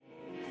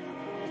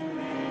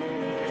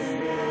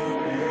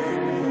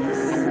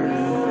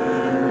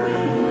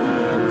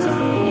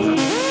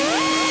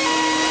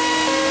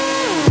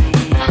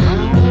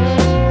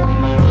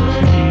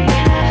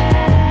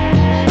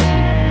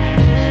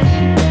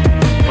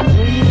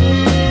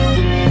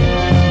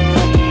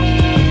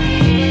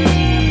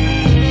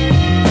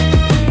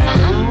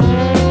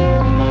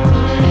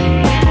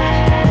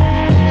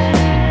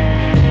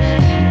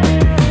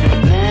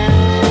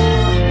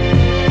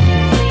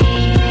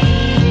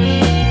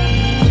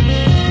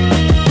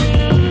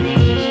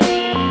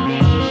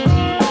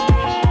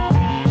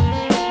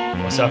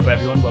up,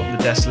 everyone? Welcome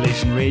to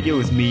Desolation Radio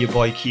with me, your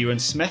boy Kieran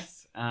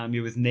Smith.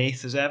 You're with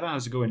Nath as ever.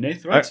 How's it going,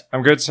 Nath? Right?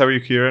 I'm good. How are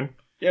you, Kieran?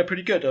 Yeah,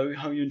 pretty good.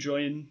 How are you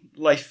enjoying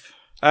life?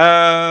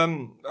 I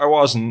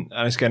wasn't,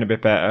 and it's getting a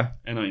bit better.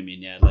 I know what you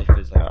mean. Yeah, life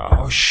is like.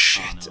 Oh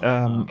shit!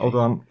 Okay. Hold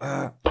on.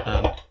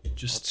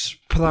 Just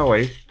Put that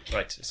away.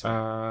 right.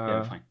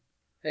 Yeah, fine.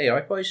 Hey,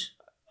 alright, boys?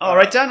 All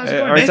right, Dan. How's it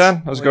going, Alright, Nath?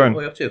 Dan. How's it going? What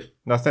are you up to?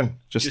 Nothing.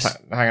 Just Just-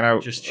 hanging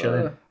out. Just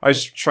chilling. I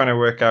was trying to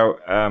work out,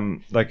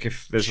 like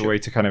if there's a way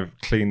to kind of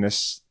clean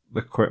this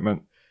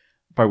equipment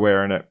by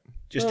wearing it.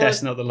 Just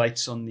testing out the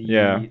lights on the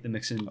the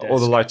mixing desk. All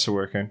the lights are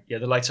working. Yeah,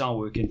 the lights are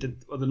working.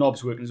 Are the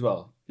knobs working as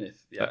well,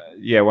 Nath? Yeah.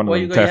 Yeah, one of Why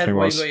them you got your definitely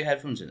why you was. got your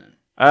headphones in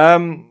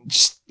then?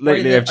 Just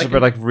lately you- I've just I been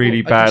can- like really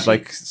I can bad, see-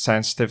 like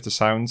sensitive to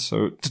sound.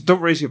 So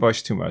don't raise your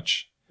voice too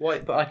much. Why?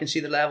 But I can see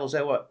the levels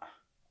there. What?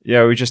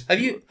 Yeah, we just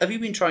Have you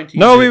been trying to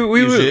No, usurp,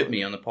 we usurp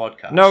me on the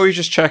podcast? we're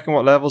just checking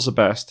what levels are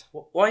best.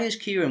 Why is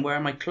Kieran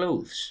wearing my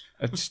clothes?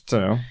 I just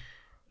don't know.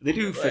 They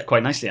do fit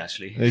quite nicely,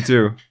 actually. They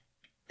do.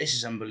 This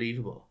is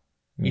unbelievable.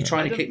 You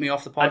trying to kick me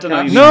off the podcast? I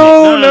don't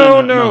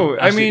know. No.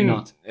 I absolutely mean,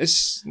 not.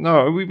 it's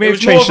no. We may It have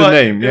was more changed of the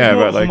a- name, it was yeah,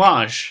 more but of a like,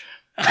 homage.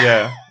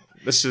 yeah,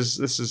 this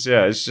is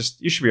yeah. It's just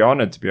you should be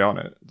honoured to be on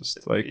it.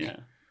 Just like Yeah.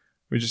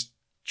 we're just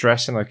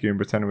dressing like you and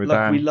pretending we're Look,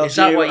 Dan. we love Is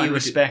that you what and you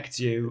would do? respect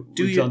you.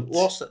 Do We you? don't- Do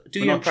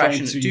we're your not trying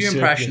impression? to Do your usurp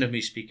impression you. of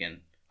me speaking?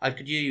 I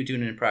could hear you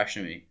doing an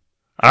impression of me.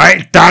 All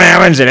right, Dan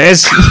Evans, it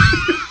is.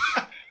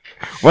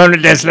 Welcome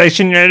to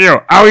Desolation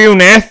Radio. How are you,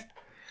 Nath?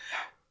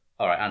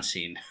 All right, and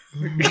scene.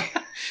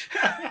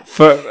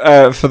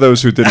 For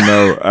those who didn't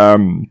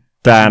know,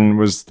 Dan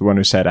was the one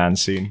who said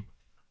 "unseen."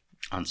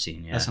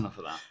 Unseen, yeah. That's enough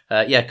of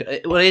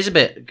that. Well, it is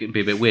it can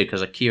be a bit weird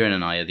because like Kieran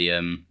and I are the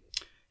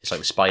it's like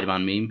the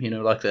Spider-Man meme, you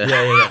know, like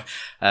the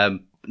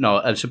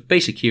Yeah. So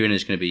basically, Kieran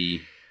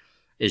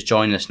is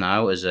joining us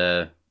now as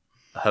a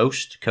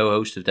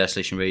co-host of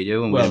Desolation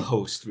Radio, and Well, we're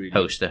host, really.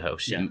 host.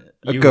 Yeah.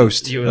 A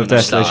ghost you were of the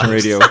Desolation star.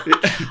 Radio.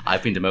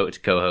 I've been demoted to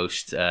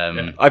co-host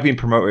I've been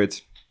promoted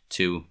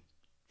to.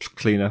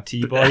 cleaner.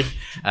 T-boy.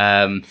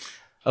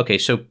 Okay,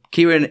 so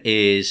Kieran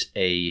is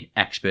a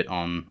expert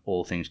on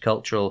all things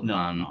cultural No,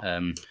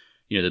 and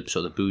you know, the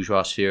sort of the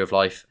bourgeois sphere of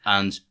life,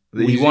 and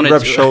We we wanted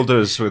rub to,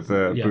 shoulders with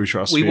the Yeah.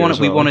 bourgeois we sphere wanted as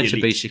we well. wanted to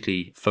Elite.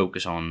 basically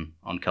focus on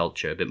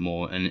culture a bit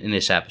more, and in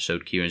this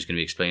episode, Kieran's going to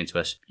be explaining to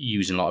us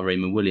using a lot of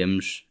Raymond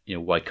Williams, you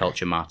know, why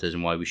culture matters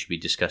and why we should be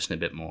discussing it a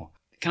bit more.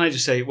 Can I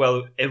just say,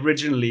 well,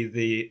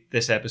 originally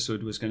this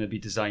episode was going to be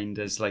designed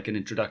as like an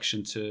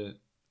introduction to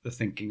the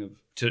thinking of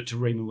to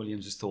Raymond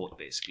Williams' thought,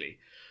 basically.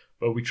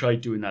 But we tried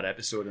doing that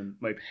episode, and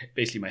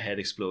my head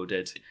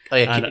exploded. Oh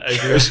yeah, And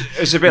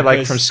It's a bit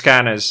like from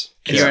Scanners.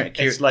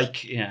 it's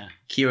like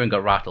Kieran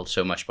got rattled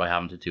so much by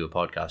having to do a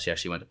podcast. He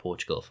actually went to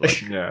Portugal for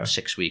like Yeah.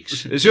 6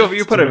 weeks.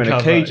 You put to him in a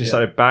recover, cage and yeah.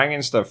 started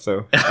banging stuff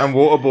though, and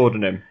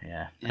waterboarding him.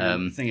 Yeah.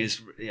 the thing is,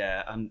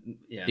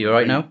 You all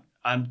right now?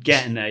 I'm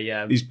getting there.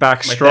 Yeah, He's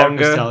back my stronger.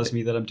 therapist tells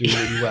me that I'm doing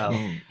really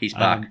well. He's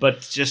back. But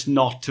just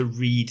not to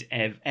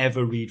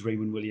ever read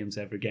Raymond Williams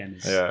ever again.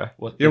 Is Yeah.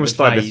 what You almost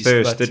died of advised,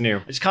 thirst, but didn't you?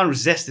 I just can't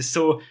resist. It's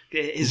so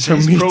his So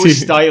prose meaty.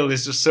 style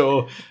is just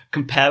so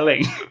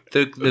compelling.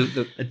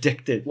 the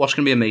Addicted. What's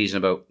going to be amazing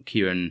about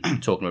Kieran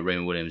talking about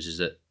Raymond Williams is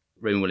that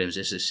Raymond Williams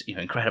is this, you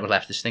know, incredible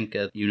leftist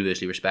thinker,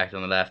 universally respected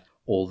on the left.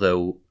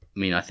 Although, I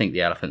mean, I think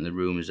the elephant in the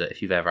room is that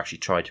if you've ever actually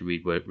tried to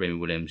read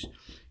Raymond Williams,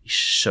 he's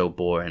so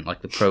boring.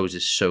 Like the prose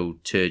is so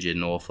turgid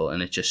and awful,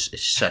 and it's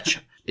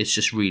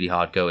just really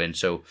hard going.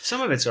 So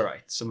Some of it's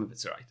alright. Some of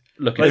it's alright.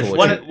 looking Like, forward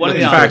one to of it. the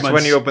In fact, arguments-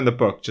 when you open the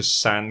book, just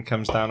sand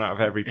comes down out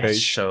of every It's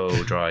page. so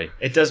dry.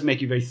 It does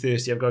make you very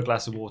thirsty. I've got a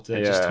glass of water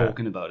just Yeah.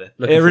 talking about it.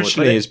 Looking forward to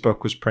Originally, it. his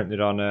book was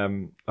printed on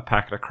a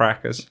packet of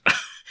crackers.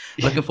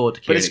 Looking forward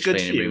to But Kieran it's good for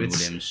explaining you. Raymond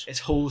It's, Williams. it's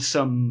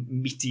wholesome,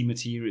 meaty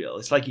material.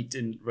 It's like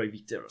eating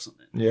Rivita or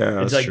something.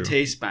 Yeah, It's that's like true.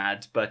 tastes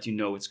bad, but you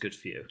know it's good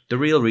for you. The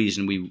real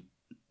reason we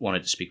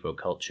wanted to speak about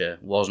culture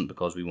wasn't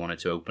because we wanted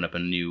to open up a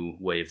new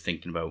way of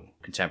thinking about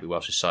contemporary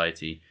Welsh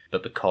society,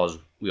 but because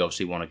we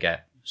obviously want to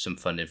get some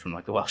funding from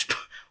like the Welsh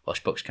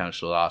Books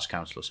Council or Arts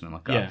Council or something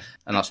like that. Yeah.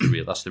 And that's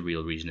the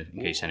real reason,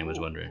 in case anyone's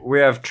wondering. We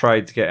have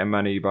tried to get him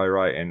money by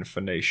writing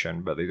for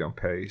Nation, but they don't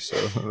pay, so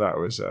that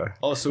was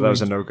Also, that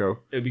was a no-go.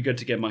 it would be good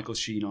to get Michael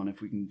Sheen on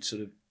if we can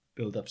sort of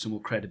build up some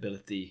more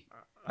credibility.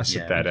 That's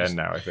Yeah, a dead just- end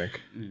now, I think.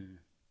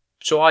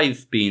 So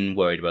I've been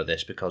worried about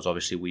this because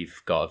obviously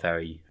we've got a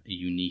very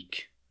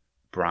unique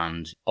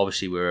brand.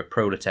 Obviously we're a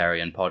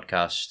proletarian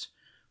podcast.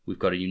 We've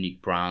got a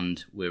unique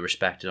brand. We're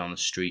respected on the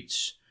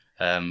streets.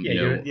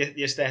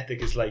 The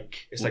aesthetic is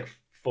like it's like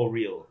for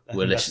real. I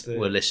We're think that's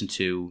we're listened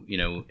to, you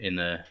know, in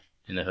the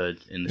hood,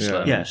 in the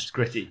slums. yeah, it's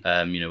gritty.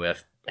 You know, we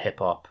have hip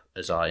hop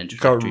as our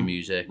introductory Got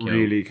music. You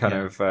really know, kind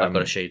yeah. of. I've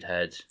got a shaved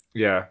head.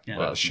 Yeah.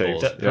 Well,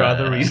 shaved. Balls. For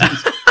other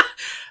reasons.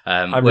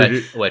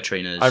 Wear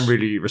trainers. I'm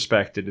really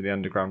respected in the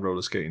underground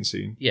roller skating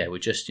scene. Yeah, we're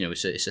just, you know,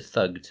 it's a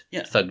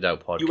thugged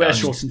out podcast. You wear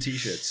shorts and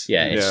t-shirts.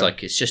 Yeah, it's Yeah.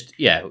 like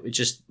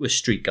we're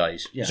street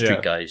guys,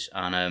 Yeah. guys,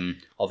 and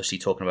obviously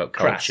talking about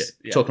Crass, culture,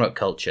 yeah. talking about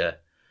culture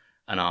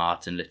and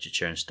art and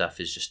literature and stuff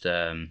is just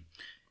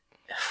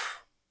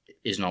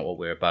is not what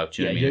we're about.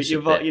 Do you Yeah, know what I mean? It's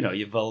a bit-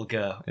 you're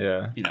vulgar.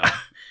 Yeah. You know,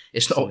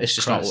 it's not. It's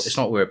just not. crass. It's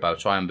not what we're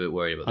about. So I'm a bit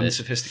worried about this.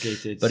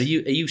 unsophisticated. But are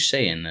you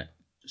saying that?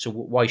 So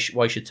why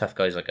should tough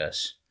guys like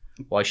us?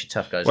 Why should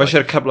tough guys? Why like,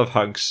 should a couple of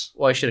hunks?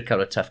 Why should a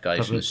couple of tough guys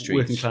couple from the of streets?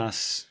 working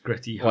class,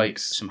 gritty Why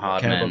hunks some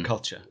hard care men? about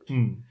culture?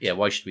 Yeah.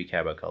 Why should we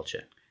care about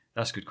culture?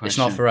 That's a good question. It's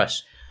not for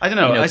us. I don't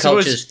know. You know, I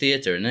culture's suppose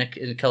theatre,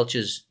 and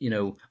culture's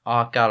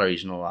art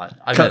galleries and all that.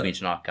 I've Cul- never been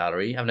to an art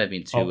gallery. I've never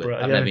been to. Opera. I've You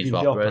never haven't been to been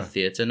to the opera, opera?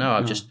 theatre. No,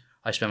 No.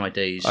 I spend my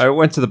days I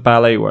went to the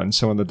ballet once.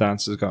 Some of the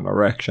dancers got an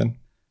erection.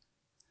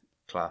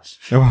 class.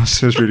 It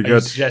was really Are you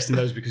good. suggesting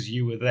that was because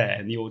you were there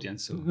in the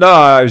audience? Or? No,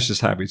 I was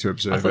just happy to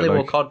observe I thought it. they were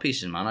all Like, cod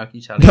pieces, man. How can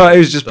you tell? no, it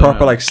was just But,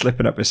 proper like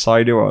slipping up his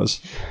side. It was.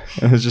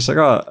 It was just like,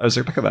 oh, I was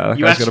like, look at that. That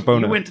You, guy's got a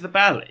boner. you went to the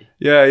ballet.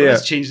 Yeah, Well, yeah.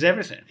 That's changed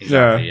everything.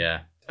 Exactly,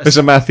 yeah. It's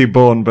a Matthew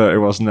Bourne, but it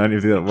wasn't any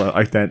of the other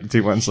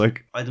identity ones.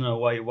 Like, I don't know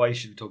why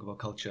should we talk about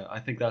culture. I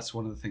think that's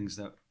one of the things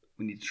that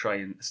we need to try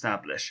and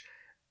establish.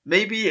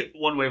 Maybe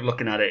one way of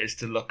looking at it is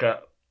to look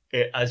at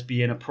it as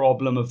being a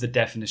problem of the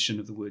definition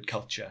of the word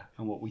culture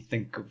and what we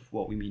think of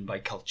what we mean by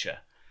culture.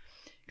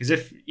 Because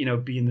if,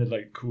 being the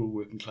like cool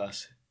working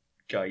class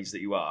guys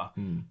that you are,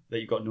 that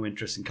you've got no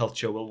interest in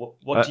culture, well,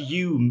 what do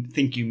you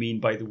think you mean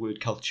by the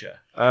word culture?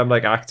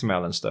 like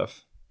Actimel and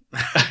stuff.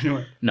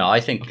 No,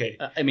 I think. Okay.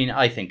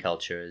 I think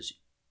culture is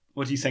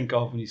What do you think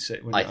of when you say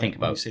when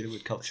you say the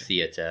word culture?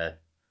 theatre,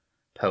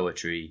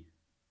 poetry,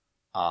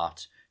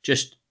 art,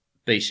 just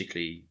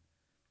basically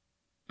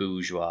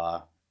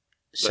bourgeois,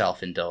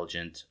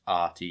 self-indulgent,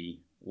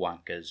 arty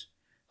wankers.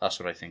 That's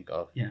what I think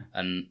of. Yeah.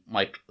 And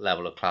my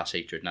level of class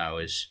hatred now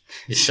is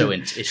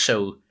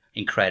so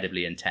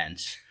incredibly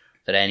intense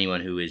that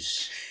anyone who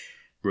is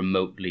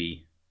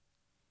remotely,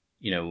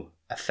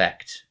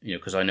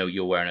 because I know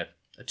you're wearing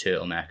a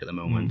turtleneck at the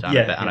moment and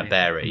a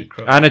beret,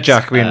 And a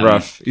Jacobin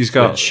Ruff. He's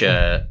got. which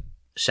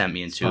sent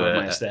me into part of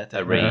my a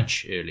aesthetic.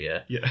 rage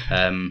earlier.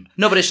 Yeah.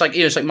 No, but it's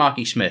like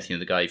Marky Smith,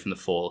 the guy from The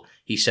Fall.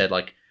 He said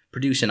like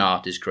producing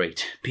art is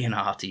great. Being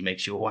arty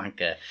makes you a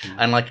wanker.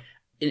 And like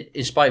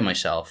in spite of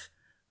myself,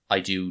 I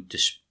do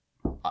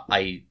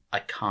I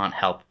can't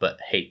help but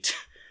hate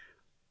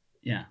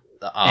Yeah.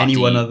 the arty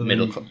Anyone other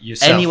middle than class.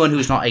 yourself. Anyone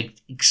who's not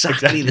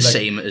exactly the like-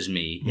 same as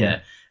me. Yeah.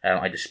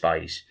 I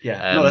despise.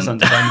 Yeah. No, that's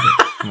understandable.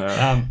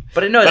 No.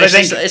 But no, But it's,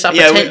 I think- it's a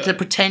yeah, the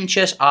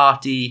pretentious,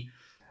 arty,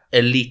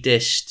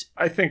 elitist,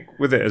 I think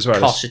with it as well.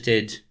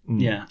 cosseted.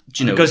 Yeah.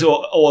 Do you know? Because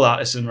all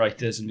artists and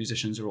writers and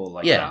musicians are all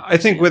like Yeah. that. I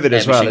think with it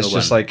as Every well, it's single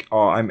just one. like,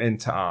 oh, I'm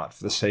into art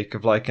for the sake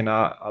of liking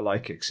art. I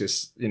like it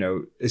 'cause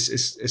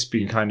it's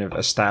been kind of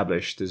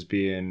established as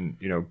being,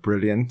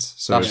 brilliant.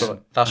 So That's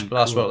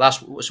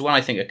what. So when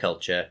I think of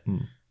culture,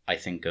 I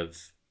think of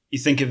You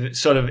think of it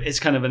sort of,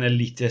 it's kind of an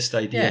elitist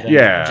idea. yeah, then.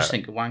 Yeah. I just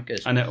think of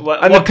wankers. And, And the what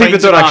people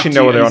kinds don't of actually art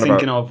know what are you they're on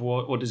thinking about. of?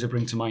 What does it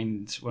bring to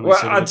mind when well, I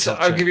say the word I'll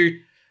culture? give you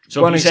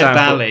So one you said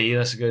example. ballet,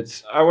 that's a good...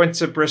 I went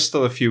to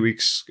Bristol a few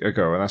weeks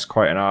ago, and that's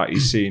quite an arty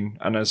scene.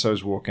 And as I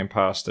was walking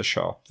past the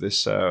shop,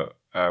 this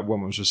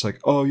woman was just like,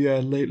 "Oh yeah,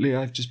 lately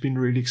I've just been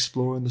really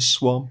exploring the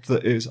swamp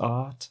that is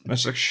art." And I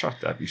was like,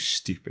 "Shut up, you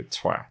stupid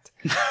twat!"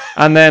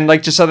 And then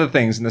like just other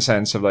things in the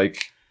sense of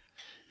like,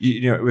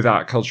 with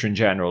art culture in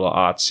general or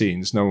art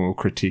scenes, no one will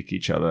critique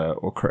each other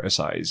or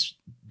criticize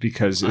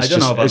because it's I don't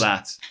just, know about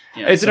it's- that.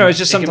 Yeah, I don't know, it's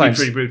just it can sometimes-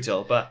 be pretty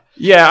brutal, but...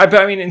 Yeah,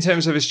 but I mean, in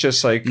terms of it's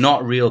just like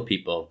Not real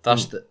people.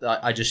 That's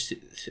I just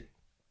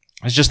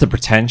it's just the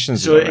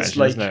pretensions. So of it, it's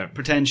like isn't it?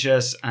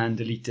 pretentious and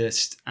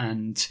elitist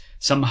and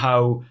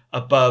somehow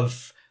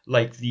above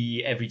like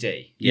the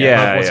everyday.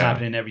 Yeah, above what's yeah.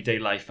 happening in everyday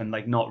life and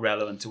like not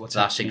relevant to what's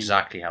that's happening.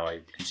 exactly how I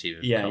conceive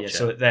of Yeah, culture. yeah.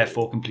 So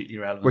therefore completely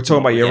relevant. We're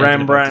talking about your Not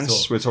thinking about it at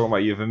Rembrandts. all. We're talking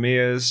about your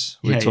Vermeers.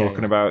 We're Yeah, yeah, talking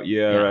yeah. about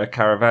your Yeah.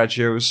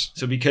 Caravaggios.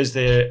 So because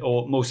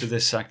most of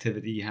this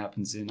activity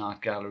happens in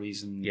art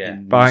galleries and Yeah.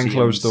 in Behind museums,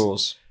 closed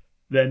doors.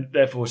 then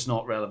therefore it's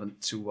not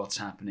relevant to what's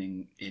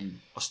happening in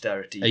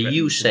austerity. Are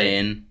you Britain today.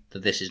 saying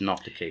that this is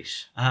not the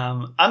case?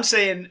 I'm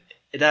saying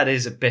that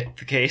is a bit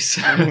the case.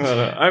 I'm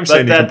But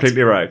saying you're that-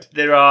 completely right.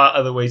 There are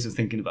other ways of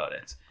thinking about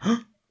it.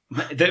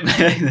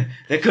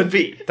 there could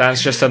be.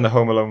 Dan's just done the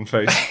Home Alone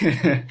face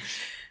when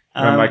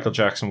Michael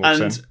Jackson walks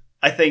in. And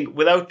I think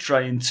without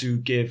trying to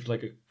give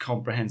like a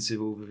comprehensive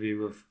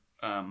overview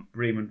of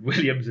Raymond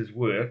Williams's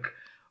work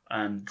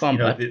and Come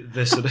on, bud.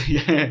 the sort of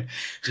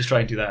just try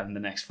and do that in the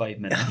next 5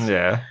 minutes.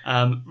 Yeah.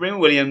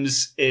 Raymond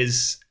Williams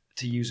is,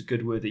 to use a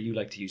good word that you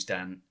like to use,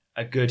 Dan,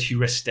 a good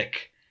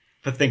heuristic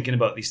for thinking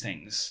about these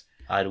things.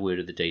 I had a word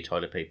of the day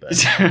toilet paper.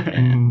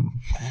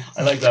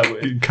 I like that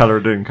word. You can colour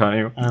it in, can't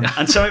you?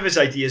 And some of his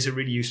ideas are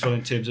really useful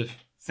in terms of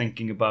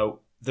thinking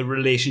about the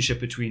relationship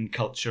between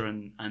culture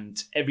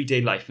and everyday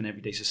life and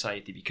everyday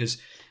society, because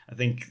I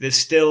think there's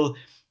still,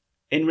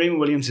 in Raymond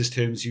Williams's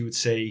terms, you would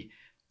say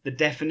the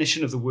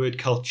definition of the word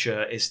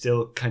culture is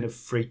still kind of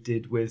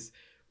freighted with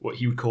what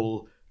he would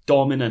call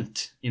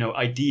dominant,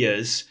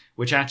 ideas,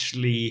 which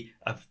actually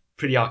have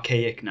pretty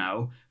archaic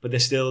now, but they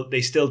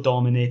still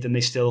dominate and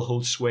they still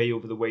hold sway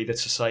over the way that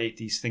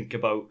societies think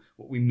about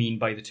what we mean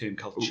by the term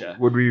culture.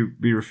 Would we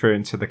be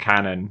referring to the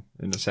canon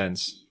in a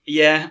sense?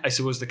 Yeah, I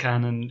suppose the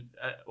canon,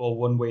 or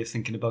one way of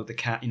thinking about a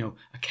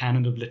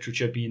canon of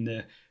literature being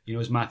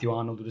as Matthew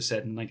Arnold would have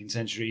said in the 19th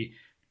century,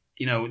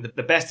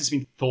 the best that's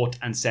been thought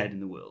and said in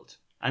the world.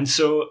 And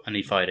so, And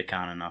he fired a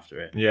cannon after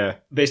it. Yeah.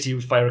 basically, he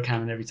would fire a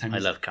cannon every time. I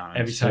love cannons.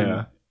 Every time.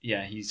 Yeah.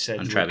 Yeah, he said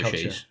And the word culture.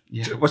 trebuchets.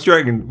 Yeah. What do you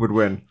reckon would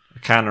win? A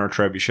cannon or a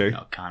trebuchet?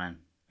 No, cannon.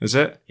 Is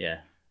it? Yeah.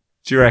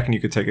 Do you reckon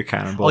you could take a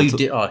cannonball Oh, you to,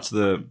 did. Oh, to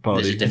the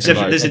body?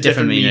 There's a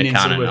different meaning of to the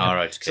cannon. word. All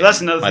right. So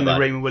that's another My thing that bad.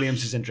 Raymond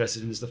Williams is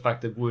interested in, is the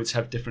fact that words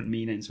have different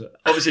meanings. But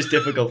obviously, it's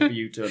difficult for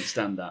you to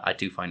understand that. I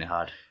do find it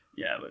hard.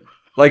 Yeah, but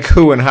Like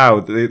who and how,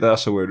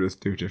 that's a word with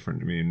two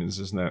different meanings,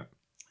 isn't it?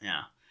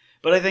 yeah.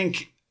 But I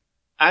think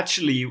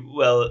actually,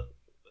 well,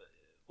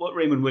 what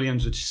Raymond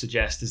Williams would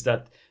suggest is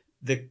that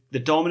the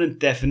dominant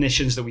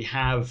definitions that we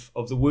have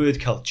of the word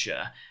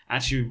culture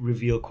actually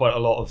reveal quite a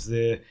lot of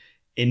the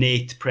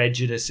innate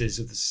prejudices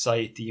of the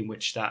society in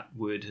which that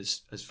word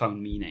has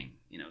found meaning.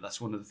 That's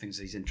one of the things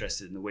that he's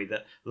interested in, the way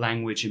that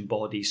language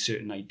embodies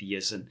certain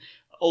ideas, and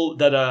all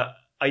that are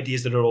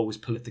ideas that are always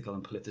political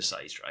and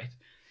politicized, right?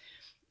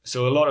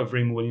 So a lot of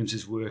Raymond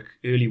Williams's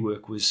early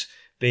work was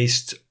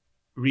based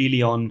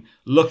really on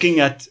looking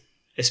at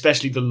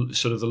especially the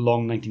sort of the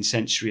long 19th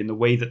century and the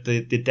way that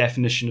the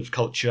definition of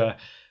culture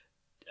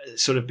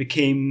sort of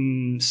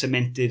became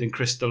cemented and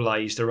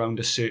crystallized around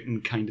a certain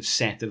kind of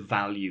set of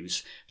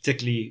values,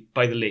 particularly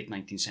by the late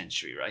 19th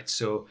century, right?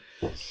 So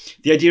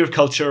the idea of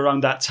culture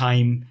around that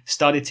time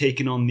started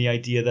taking on the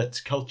idea that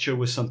culture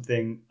was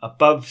something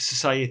above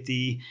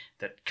society,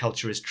 that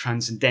culture is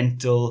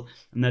transcendental,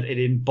 and that it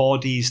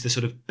embodies the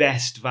sort of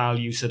best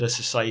values that a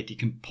society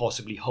can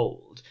possibly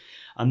hold.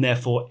 And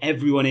therefore,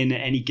 everyone in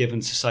any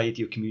given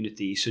society or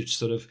community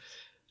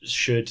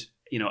should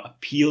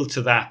appeal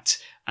to that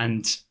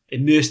and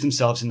immerse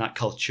themselves in that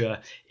culture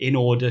in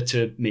order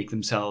to make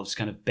themselves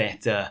kind of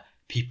better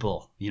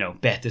people,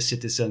 better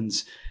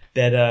citizens,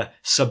 better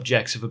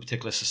subjects of a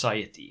particular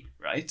society,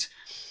 right?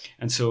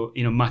 And so,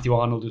 Matthew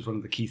Arnold was one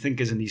of the key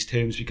thinkers in these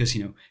terms because,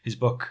 his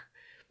book,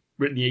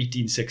 written in the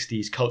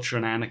 1860s, Culture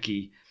and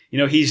Anarchy,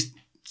 he's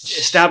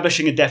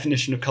establishing a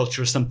definition of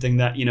culture as something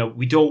that,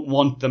 we don't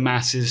want the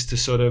masses to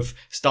sort of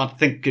start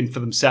thinking for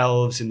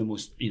themselves in the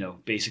most,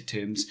 basic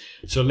terms.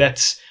 So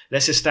let's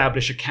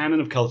establish a canon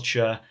of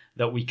culture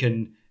that we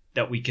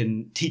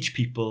can teach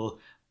people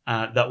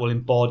that will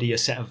embody a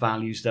set of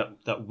values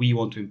that we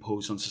want to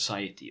impose on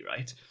society,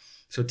 right?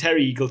 So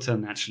Terry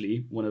Eagleton,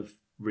 actually, one of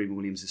Raymond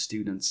Williams'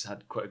 students,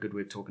 had quite a good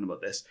way of talking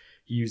about this.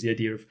 He used the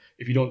idea of,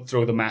 if you don't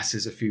throw the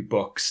masses a few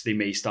books, they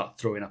may start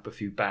throwing up a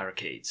few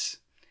barricades,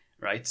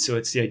 right? So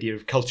it's the idea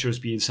of culture as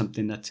being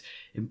something that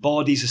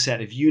embodies a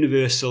set of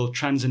universal,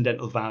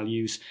 transcendental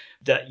values,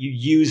 that you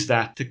use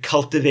that to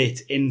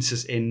cultivate in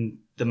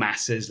the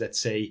masses, let's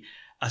say,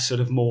 a sort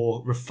of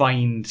more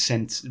refined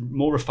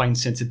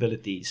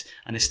sensibilities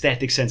and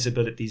aesthetic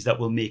sensibilities that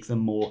will make them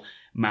more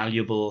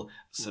malleable,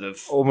 sort of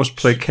Almost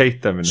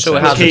placate them in So a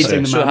it has sense. a- placating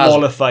them, so it has-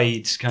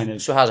 mollified kind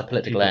of. So it has a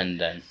political people. end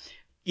then.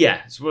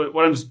 Yeah. So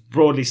what I'm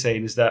broadly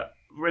saying is that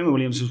Raymond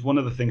Williams was one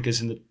of the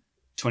thinkers in the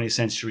 20th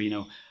century,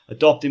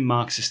 adopting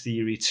Marxist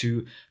theory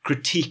to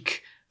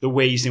critique the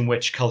ways in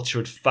which culture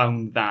had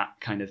found that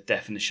kind of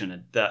definition,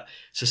 and that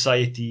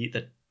society,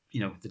 that,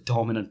 the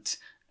dominant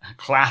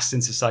class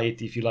in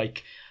society, if you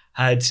like,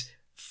 had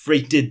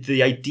freighted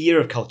the idea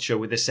of culture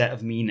with a set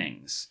of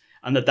meanings,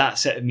 and that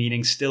set of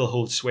meanings still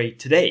holds sway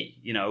today,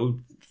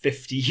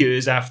 50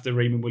 years after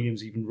Raymond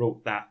Williams even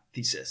wrote that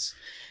thesis.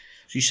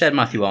 So you said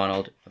Matthew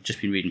Arnold. I've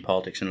just been reading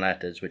Politics and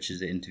Letters, which is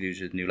the interviews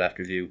with New Left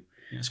Review.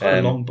 Yeah, it's quite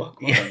a long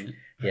book. Well done.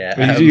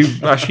 Yeah. You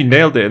actually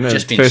nailed it in the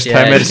Just been- first yeah,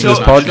 10 minutes of there's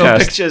this There's no podcast.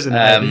 pictures in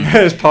it.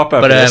 There's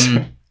pop-up. But yes.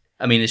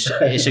 I mean, it's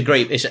a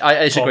great book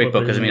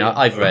because Probably.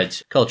 I've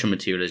read Culture and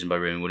Materialism by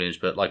Raymond Williams,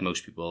 but like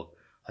most people,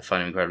 I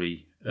find him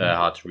incredibly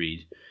hard to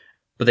read.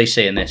 But they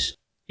say in this,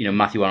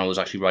 Matthew Arnold was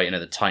actually writing at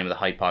the time of the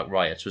Hyde Park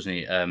riots, wasn't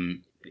he?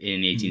 In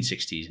the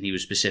 1860s, and he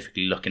was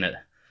specifically looking at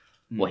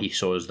what he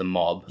saw as the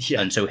mob,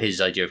 Yeah. and so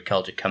his idea of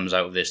culture comes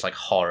out of this like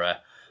horror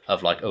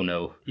of like, oh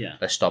no, Yeah.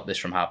 let's stop this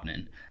from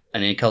happening.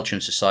 And in Culture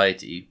and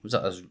Society, was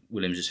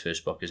Williams'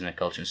 first book, isn't it?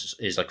 Culture and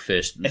is like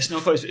first. It's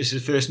not quite. It's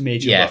his first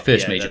major. Yeah, book.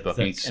 first major book.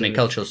 that's And in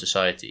Cultural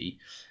Society,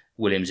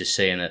 Williams is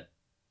saying that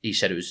he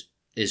said it was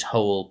his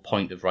whole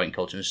point of writing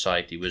Culture and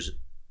Society was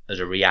as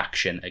a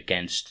reaction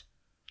against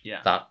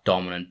that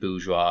dominant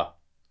bourgeois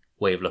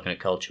way of looking at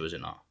culture, was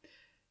it not?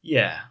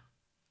 Yeah.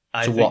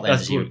 I So think what then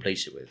that's does he what-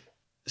 replace it with?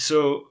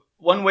 So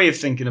one way of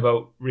thinking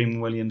about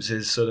Raymond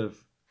Williams's sort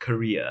of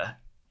career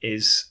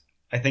is,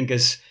 I think,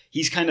 as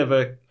he's kind of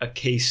a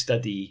case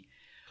study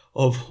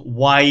of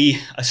why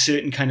a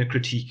certain kind of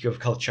critique of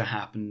culture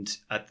happened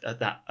at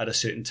a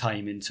certain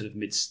time in sort of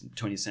mid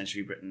 20th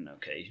century Britain.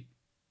 Okay,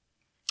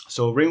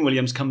 so Raymond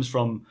Williams comes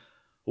from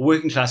a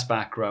working class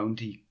background.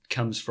 He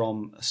comes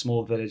from a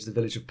small village, the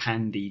village of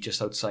Pandy,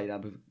 just outside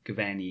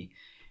Abergavenny,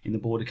 in the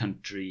border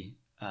country,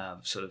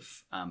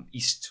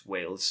 East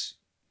Wales,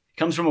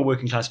 comes from a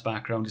working class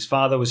background. His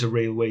father was a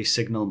railway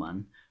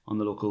signalman on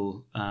the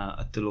local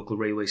at the local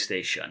railway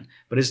station,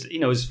 but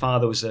his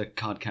father was a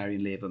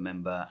card-carrying Labour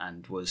member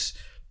and was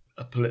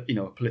a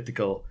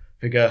political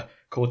figure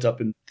caught up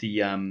in the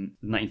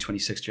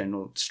 1926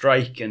 general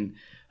strike, and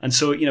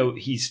so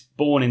he's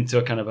born into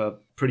a kind of a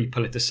pretty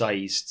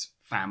politicised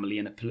family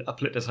and a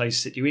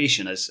politicised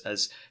situation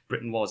as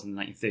Britain was in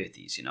the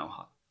 1930s.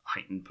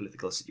 Heightened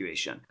political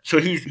situation. So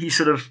he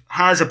sort of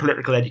has a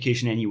political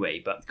education anyway,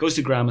 but goes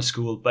to grammar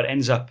school, but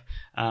ends up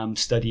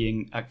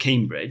studying at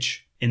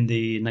Cambridge in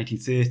the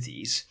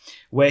 1930s,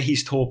 where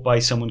he's taught by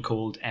someone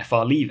called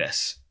F.R.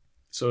 Leavis.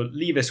 So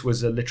Leavis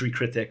was a literary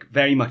critic,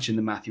 very much in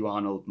the Matthew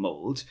Arnold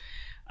mould,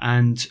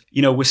 and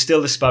we're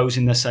still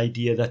espousing this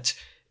idea that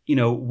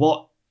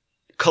what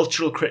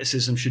cultural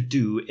criticism should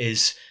do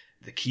is,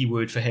 the key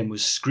word for him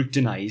was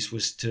scrutinise,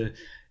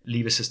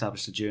 Leavis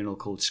established a journal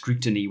called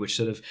Scrutiny, which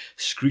sort of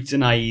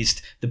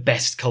scrutinised the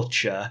best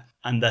culture,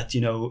 and that,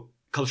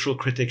 cultural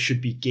critics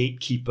should be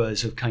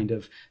gatekeepers of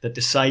that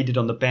decided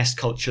on the best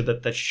culture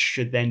that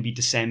should then be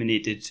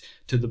disseminated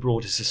to the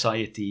broader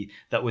society,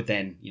 that would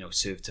then,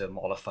 serve to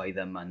mollify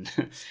them and,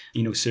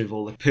 serve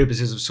all the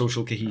purposes of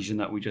social cohesion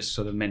that we just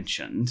sort of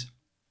mentioned.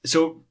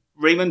 So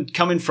Raymond,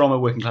 coming from a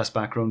working class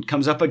background,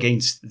 comes up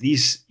against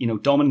these,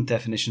 dominant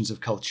definitions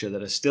of culture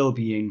that are still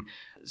being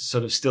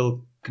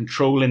still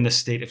controlling the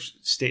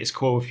status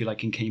quo, if you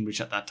like, in Cambridge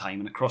at that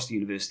time and across the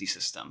university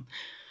system,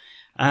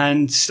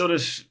 and sort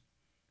of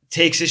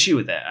takes issue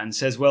with it and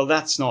says, well,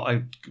 that's not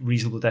a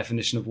reasonable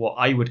definition of what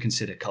I would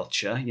consider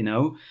culture.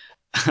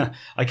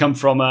 I come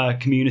from a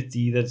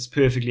community that's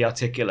perfectly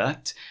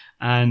articulate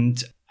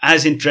and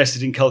as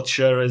interested in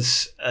culture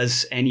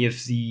as any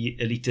of the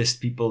elitist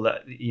people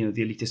that, the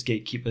elitist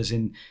gatekeepers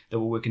that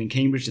were working in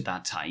Cambridge at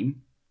that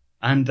time.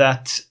 And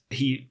that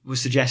he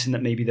was suggesting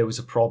that maybe there was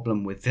a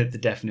problem with the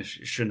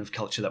definition of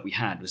culture that we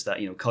had, was that,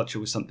 culture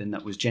was something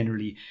that was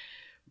generally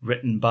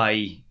written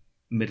by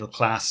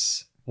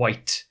middle-class,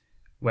 white,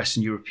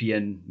 Western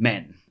European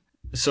men.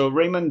 So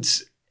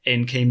Raymond's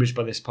in Cambridge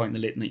by this point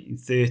in the late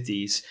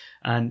 1930s,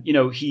 and,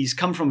 he's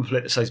come from a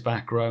politicised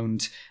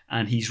background,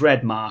 and he's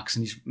read Marx,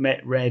 and he's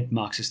read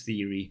Marxist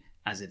theory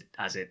as it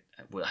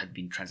had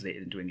been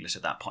translated into English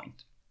at that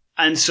point.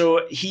 And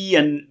so he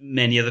and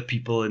many other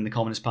people in the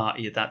Communist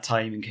Party at that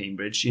time in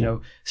Cambridge,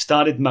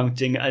 started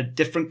mounting a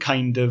different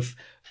kind of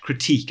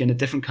critique and a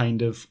different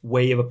kind of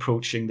way of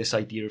approaching this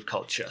idea of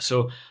culture.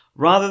 So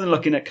rather than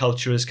looking at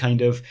culture as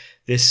kind of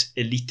this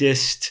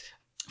elitist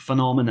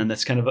phenomenon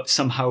that's kind of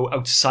somehow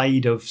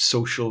outside of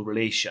social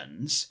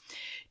relations,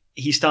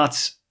 he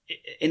starts,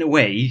 in a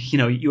way,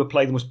 you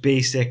apply the most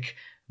basic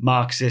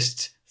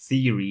Marxist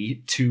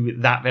theory to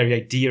that very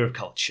idea of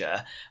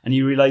culture, and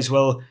you realise,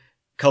 well,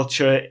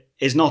 culture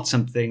is not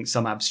some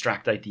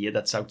abstract idea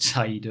that's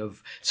outside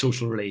of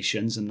social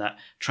relations and that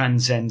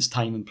transcends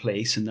time and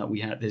place, and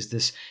that there's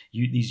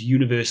these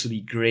universally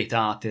great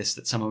artists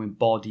that somehow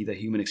embody the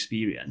human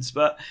experience.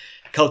 But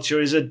culture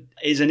is an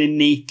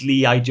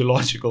innately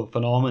ideological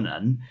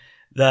phenomenon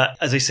that,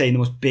 as I say, in the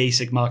most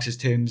basic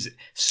Marxist terms,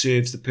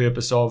 serves the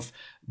purpose of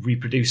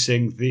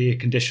reproducing the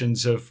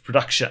conditions of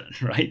production,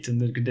 right?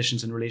 And the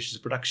conditions and relations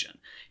of production.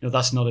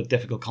 That's not a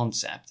difficult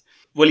concept.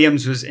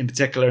 Williams was in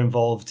particular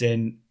involved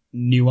in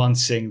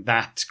nuancing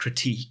that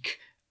critique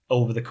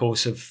over the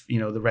course of,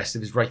 the rest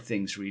of his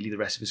writings, really, the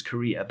rest of his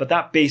career. But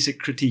that basic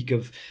critique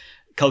of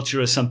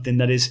culture as something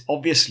that is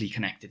obviously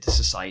connected to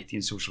society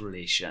and social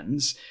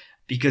relations,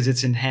 because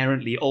it's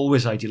inherently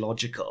always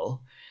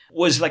ideological,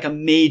 was like a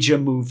major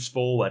move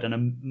forward and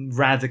a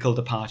radical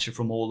departure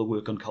from all the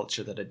work on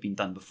culture that had been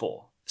done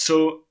before.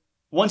 So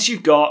once you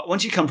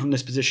come from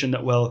this position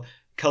that, well,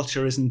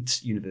 culture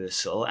isn't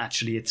universal,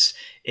 actually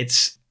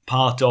it's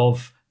part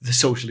of the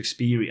social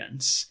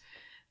experience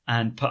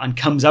and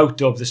comes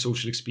out of the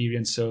social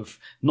experience of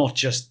not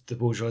just the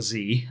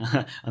bourgeoisie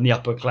and the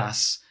upper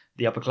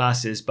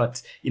classes,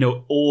 but,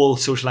 all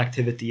social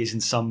activity is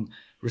in some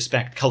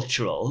respect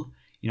cultural.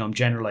 I'm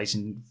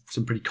generalizing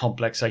some pretty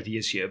complex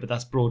ideas here, but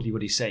that's broadly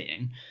what he's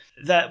saying.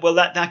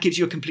 That gives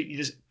you a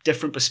completely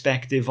different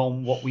perspective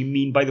on what we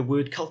mean by the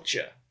word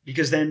culture,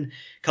 because then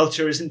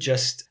culture isn't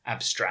just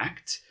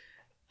abstract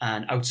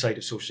and outside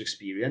of social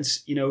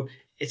experience.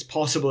 It's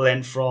possible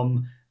then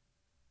from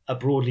a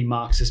broadly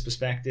Marxist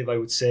perspective, I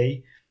would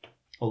say,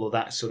 although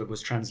that sort of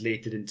was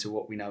translated into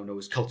what we now know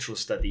as cultural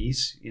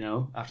studies,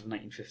 after the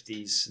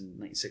 1950s and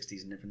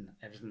 1960s and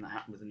everything that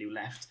happened with the New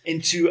Left,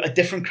 into a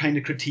different kind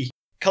of critique.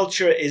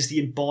 Culture is the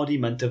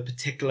embodiment of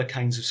particular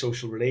kinds of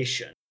social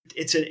relation.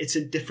 It's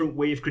a different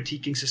way of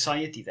critiquing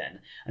society then,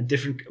 and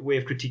different way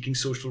of critiquing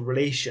social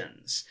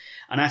relations,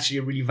 and actually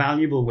a really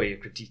valuable way of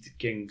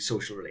critiquing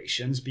social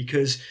relations,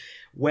 because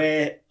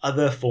where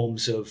other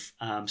forms of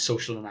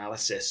social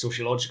analysis,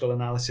 sociological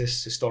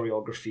analysis,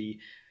 historiography,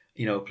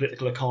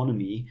 political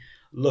economy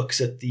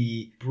looks at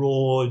the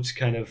broad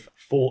kind of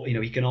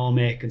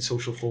economic and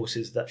social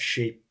forces that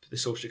shape the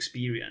social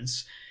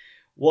experience,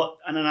 what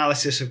an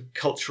analysis of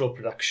cultural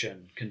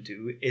production can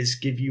do is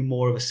give you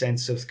more of a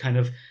sense of kind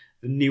of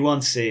the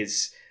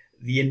nuances,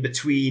 the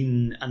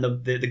in-between and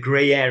the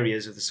grey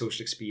areas of the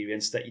social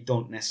experience that you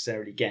don't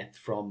necessarily get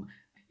from,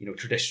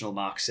 traditional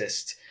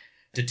Marxist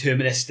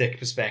deterministic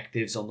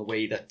perspectives on the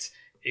way that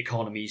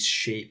economies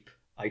shape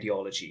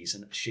ideologies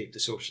and shape the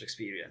social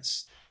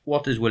experience.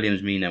 What does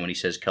Williams mean then when he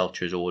says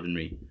culture is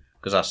ordinary?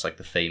 Because that's like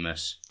the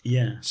famous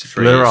It's a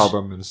Blur phrase.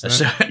 album,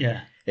 isn't it?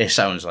 Yeah. It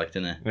sounds like,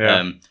 doesn't it?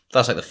 Yeah.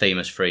 That's like the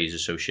famous phrase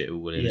associated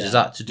with Williams. Yeah. Is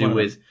that to do One of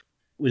with,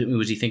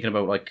 was he thinking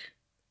about like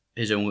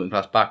his own working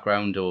class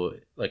background, or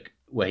like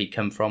where he'd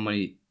come from when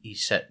he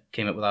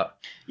came up with that?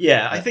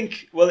 Yeah, I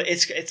think, well,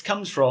 it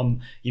comes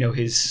from,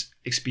 his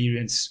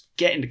experience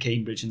getting to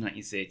Cambridge in the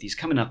 1930s,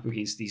 coming up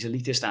against these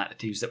elitist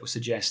attitudes that were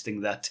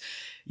suggesting that,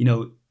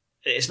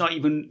 it's not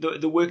even,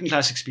 the working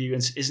class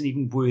experience isn't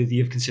even worthy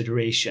of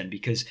consideration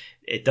because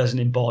it doesn't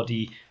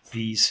embody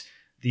these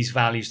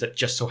values that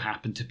just so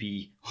happen to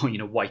be,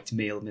 white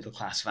male middle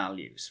class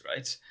values,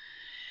 right?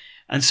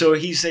 And so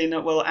he's saying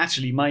that, well,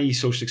 actually, my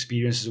social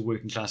experience as a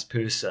working class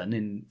person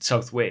in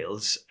South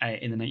Wales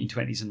in the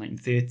 1920s and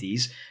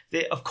 1930s,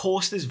 of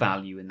course there's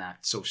value in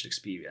that social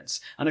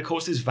experience. And of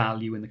course there's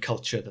value in the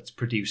culture that's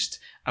produced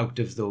out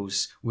of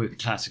those working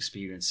class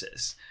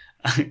experiences.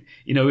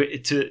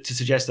 To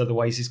suggest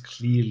otherwise is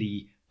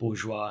clearly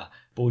bourgeois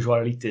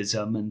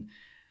elitism and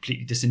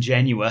completely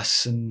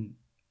disingenuous and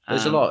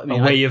There's a lot. a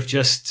way of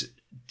just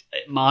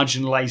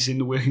marginalizing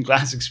the working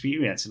class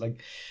experience.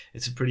 Like,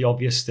 it's a pretty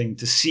obvious thing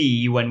to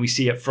see when we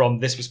see it from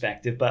this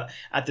perspective, but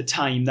at the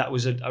time that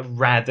was a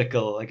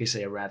radical, like I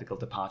say, a radical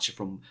departure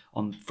from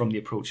the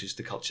approaches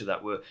to culture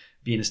that were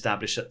being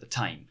established at the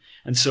time.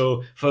 And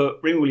so for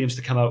Raymond Williams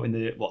to come out in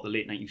the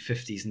late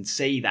 1950s and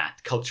say that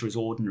culture is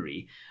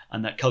ordinary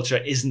and that culture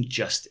isn't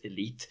just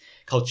elite,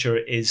 culture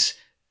is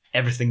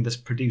everything that's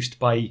produced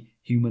by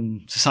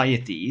human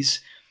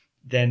societies,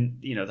 then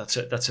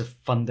that's a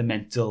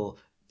fundamental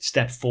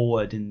step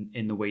forward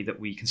in the way that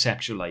we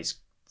conceptualize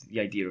the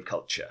idea of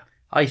culture.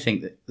 I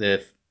think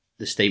that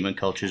the statement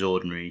culture is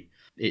ordinary,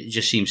 it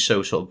just seems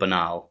so sort of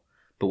banal,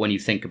 but when you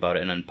think about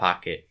it and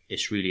unpack it,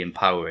 it's really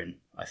empowering,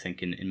 I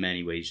think, in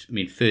many ways. I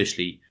mean,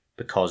 firstly,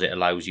 because it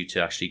allows you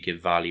to actually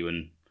give value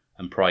and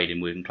pride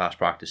in working class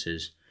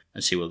practices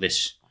and see, well,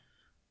 this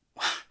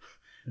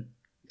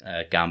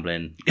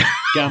gambling,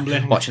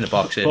 watching the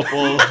boxing,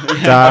 football,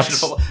 Darts,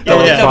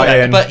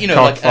 fighting, but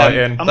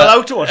cockfighting. I'm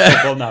allowed to watch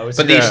football now.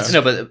 But these,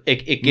 but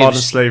it gives Modern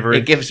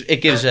slavery.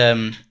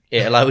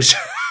 It allows,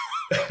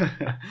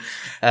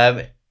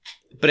 but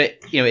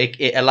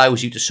it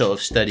allows you to sort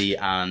of study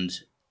and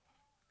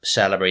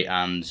celebrate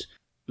and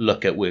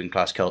look at working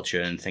class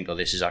culture and think, oh,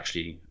 this is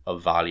actually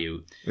of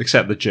value.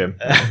 Except the gym.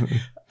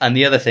 And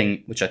the other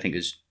thing, which I think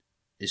is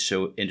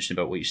so interesting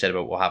about what you said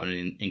about what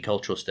happened in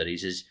cultural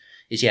studies is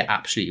yeah,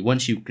 absolutely.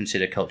 Once you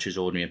consider culture as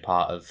ordinary and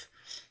part of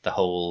the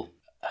whole,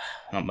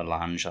 not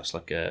melange, that's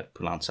like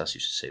Poulantzas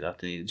used to say that,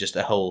 just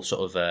a whole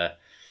sort of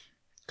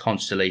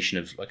constellation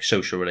of like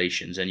social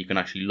relations, and you can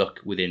actually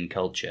look within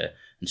culture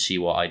and see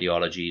what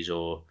ideologies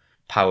or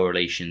power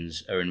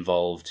relations are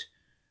involved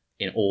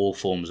in all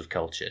forms of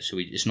culture. So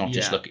it's not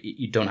just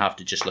you don't have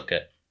to just look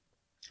at,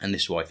 and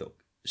this is why I thought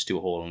Stuart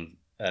Hall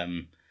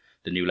and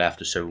the New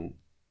Left are so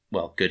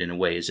good in a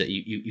way, is that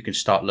you can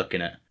start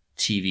looking at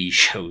TV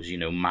shows,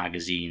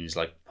 magazines,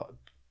 like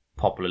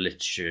popular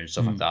literature and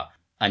stuff like that,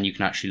 and you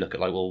can actually look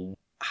at like, well,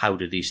 how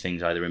do these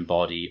things either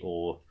embody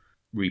or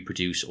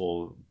reproduce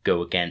or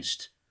go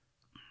against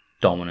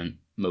dominant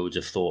modes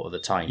of thought of the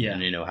time,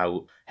 and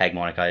how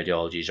hegemonic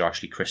ideologies are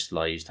actually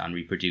crystallized and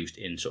reproduced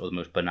in sort of the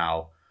most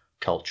banal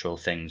cultural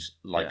things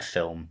like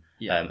film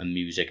and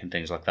music and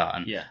things like that,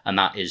 and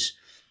that is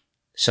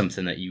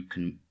something that you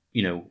can,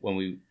 when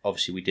we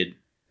did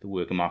the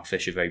work of Mark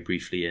Fisher very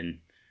briefly in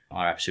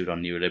our episode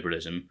on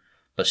neoliberalism,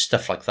 but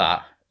stuff like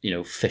that,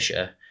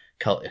 Fisher,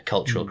 a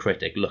cultural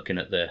critic, looking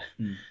at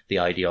the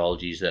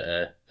ideologies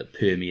that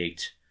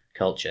permeate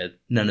culture,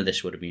 none of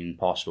this would have been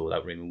possible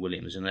without Raymond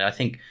Williams. And I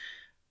think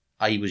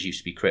I was used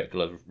to be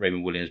critical of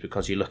Raymond Williams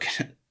because you look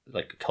at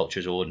like culture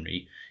as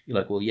ordinary, you're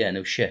like, well, yeah,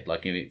 no shit.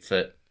 Like,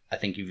 I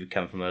think if you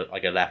come from a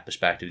left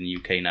perspective in the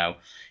UK now,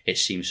 it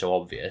seems so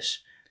obvious.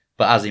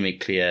 But as they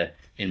make clear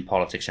in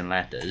Politics and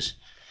Letters,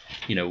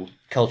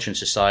 culture and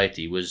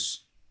society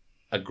was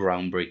a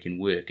groundbreaking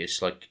work.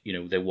 It's like,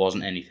 there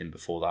wasn't anything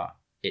before that.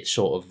 It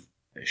sort of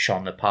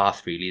shone the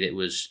path, really. It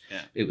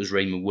was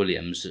Raymond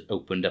Williams that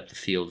opened up the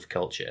field of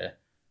culture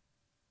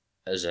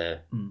as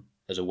a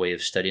way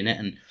of studying it.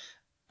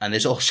 And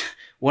there's also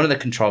one of the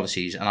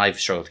controversies, and I've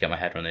struggled to get my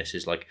head around this,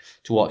 is like,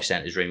 to what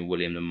extent is Raymond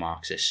Williams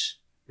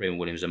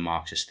a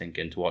Marxist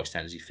thinker, and to what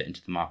extent does he fit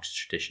into the Marxist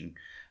tradition?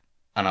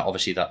 And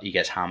obviously that he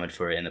gets hammered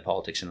for it in the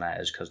Politics and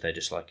Letters because they're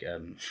just like,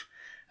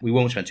 we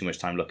won't spend too much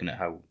time looking at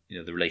how,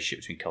 the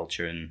relationship between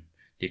culture and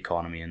the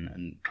economy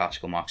and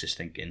classical Marxist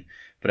thinking.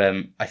 But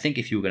I think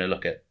if you were going to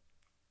look at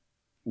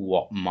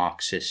what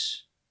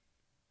Marxist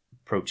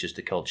approaches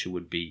to culture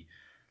would be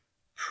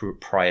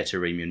prior to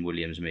Raymond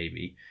Williams,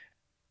 maybe,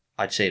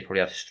 I'd say it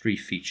probably has three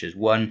features.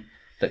 One,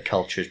 that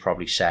culture is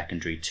probably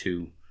secondary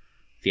to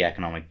the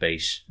economic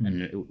base,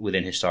 and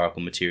within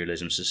historical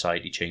materialism,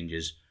 society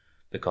changes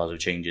because of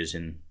changes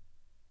in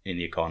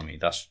the economy.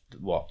 That's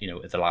what,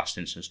 at the last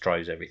instance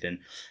drives everything.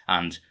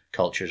 And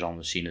culture is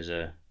almost seen as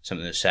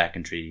something that's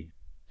secondary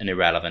and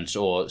irrelevant,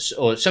 or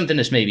something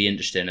that's maybe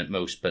interesting at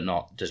most, but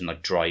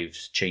doesn't drive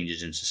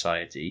changes in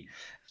society.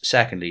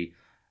 Secondly,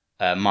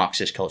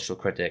 Marxist cultural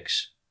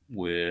critics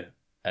were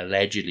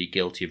allegedly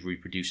guilty of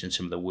reproducing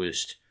some of the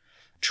worst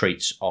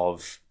traits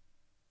of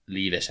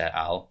Leavis et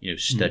al.,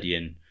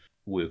 studying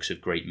works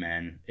of great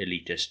men,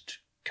 elitist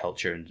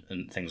culture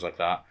and things like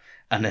that.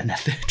 And then the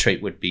third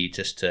trait would be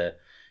just to,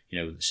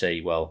 say,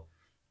 well,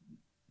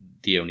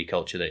 the only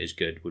culture that is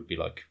good would be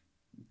like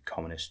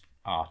communist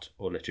art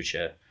or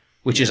literature,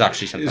 which is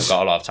actually something I've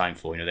got a lot of time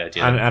for, the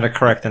idea and a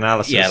correct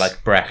analysis. Yeah,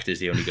 like Brecht is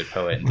the only good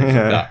poet and things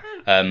like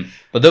that.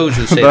 But those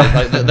would say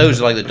that,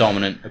 those are like the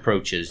dominant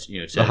approaches,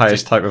 the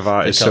highest type of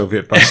art is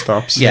Soviet bus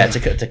stops. Yeah,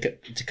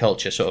 to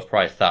culture sort of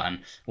prior to that. And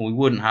we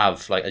wouldn't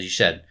have, like, as you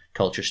said,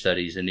 culture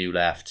studies, the New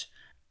Left,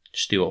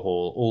 Stuart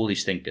Hall, all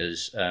these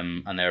thinkers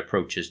and their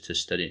approaches to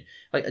study.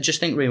 Like, I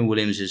just think Raymond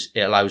Williams it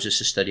allows us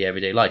to study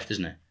everyday life,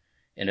 doesn't it?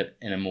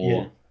 In a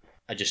more,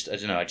 I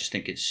don't know, I just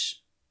think it's,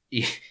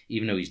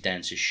 even though he's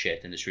dense as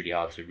shit and it's really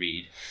hard to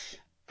read,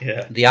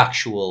 the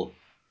actual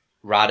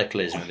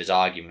radicalism of his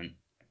argument,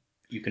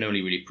 you can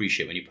only really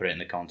appreciate when you put it in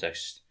the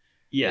context,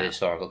 the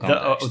historical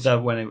context. Of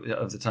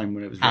the time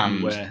when it was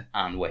written,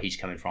 and where he's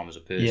coming from as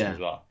a person as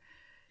well.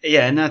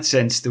 Yeah, in that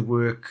sense, the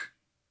work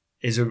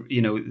is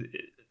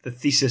the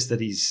thesis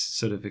that he's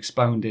sort of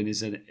expounding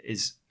is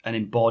an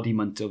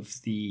embodiment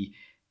of the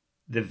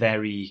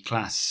very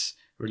class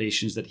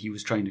relations that he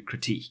was trying to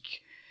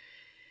critique.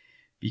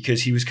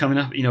 Because he was coming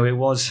up, it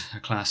was a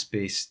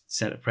class-based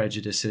set of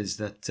prejudices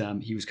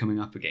that he was coming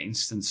up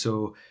against, and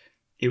so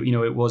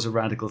it was a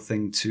radical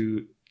thing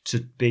to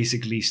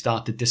basically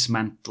start to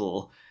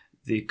dismantle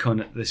this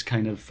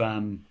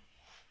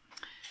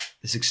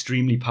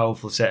extremely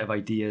powerful set of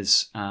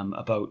ideas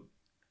about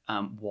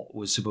what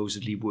was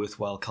supposedly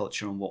worthwhile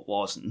culture and what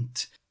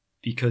wasn't,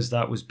 because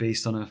that was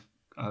based on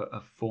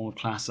a form of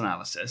class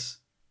analysis.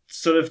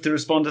 Sort of to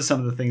respond to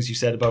some of the things you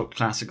said about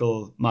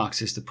classical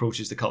Marxist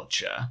approaches to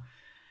culture.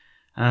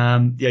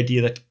 The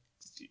idea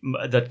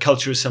that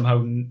culture is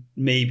somehow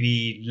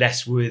maybe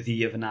less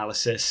worthy of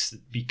analysis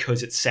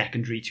because it's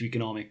secondary to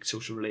economic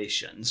social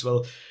relations.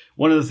 Well,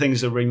 one of the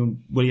things that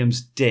Raymond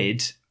Williams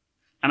did,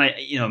 and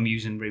I'm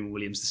using Raymond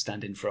Williams to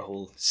stand in for a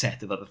whole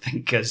set of other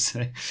thinkers.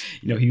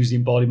 He was the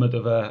embodiment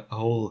of a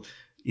whole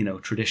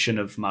tradition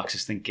of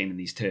Marxist thinking in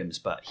these terms,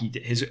 but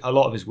a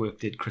lot of his work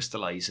did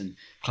crystallize and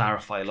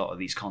clarify a lot of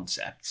these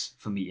concepts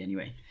for me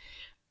anyway.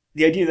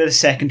 The idea that it's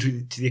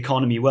secondary to the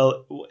economy,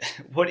 well,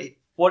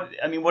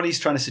 what he's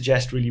trying to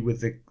suggest really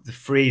with the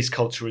phrase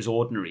culture is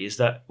ordinary is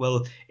that,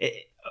 well,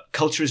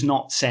 culture is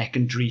not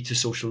secondary to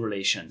social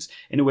relations.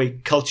 In a way,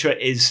 culture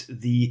is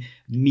the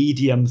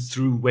medium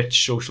through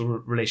which social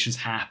relations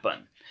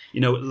happen.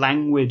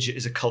 Language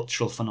is a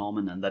cultural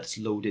phenomenon that's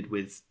loaded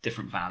with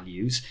different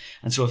values.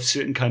 And so a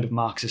certain kind of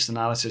Marxist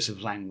analysis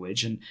of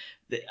language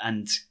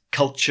and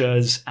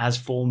cultures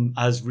as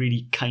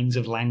really kinds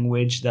of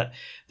language that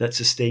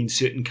sustain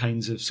certain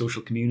kinds of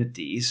social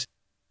communities.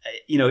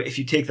 If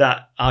you take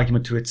that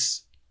argument to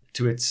its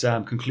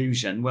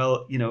conclusion,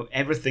 well,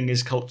 everything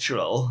is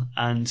cultural,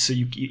 and so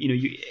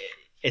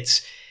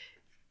it's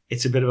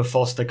a bit of a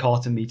false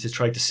dichotomy to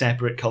try to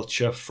separate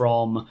culture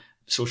from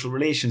social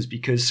relations,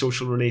 because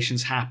social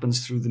relations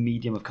happens through the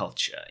medium of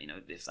culture,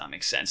 if that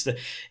makes sense.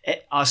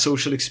 Our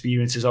social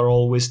experiences are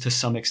always to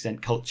some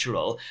extent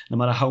cultural, no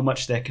matter how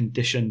much they're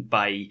conditioned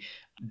by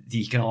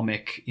the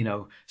economic,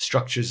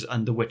 structures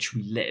under which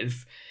we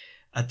live.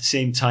 At the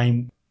same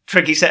time,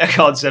 tricky set of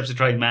concepts to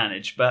try and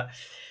manage, but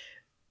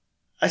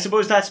I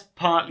suppose that's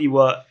partly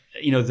what,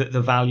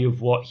 the value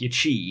of what he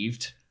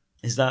achieved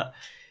is that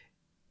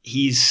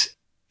he's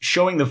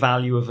showing the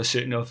value of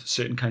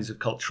certain kinds of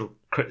cultural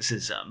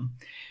criticism.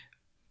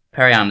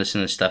 Perry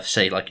Anderson and stuff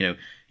say,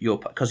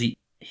 because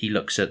he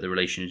looks at the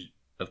relations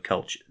of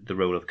culture, the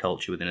role of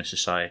culture within a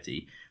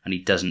society, and he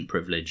doesn't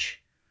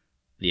privilege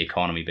the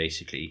economy,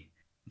 basically.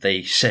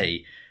 They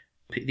say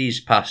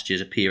these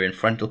passages appear in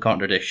frontal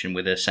contradiction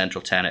with a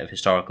central tenet of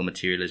historical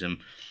materialism,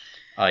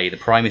 i.e. the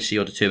primacy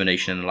or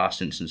determination in the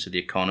last instance of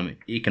the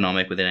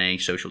economic within any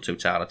social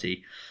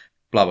totality,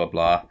 blah, blah,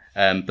 blah.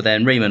 But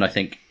then Raymond, I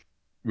think,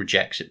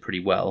 rejects it pretty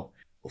well.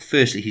 Well,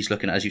 firstly, he's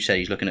looking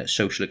at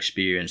social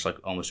experience, like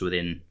almost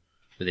within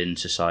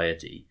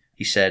society.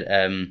 He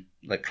said,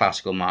 like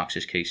classical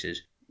Marxist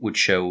cases would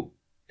show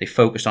they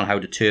focused on how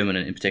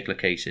determinant in particular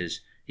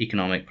cases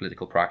economic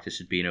political practice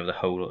had been over the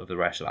whole of the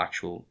rest of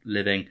actual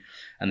living,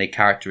 and they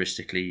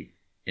characteristically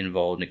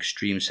involved an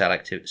extreme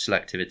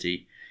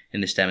selectivity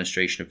in this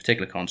demonstration of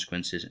particular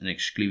consequences and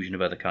exclusion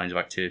of other kinds of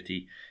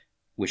activity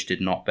which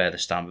did not bear the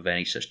stamp of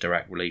any such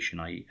direct relation,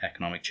 i.e.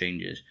 economic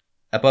changes.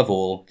 Above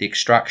all, the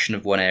extraction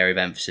of one area of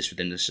emphasis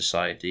within the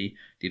society,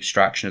 the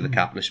abstraction of the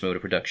capitalist mode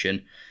of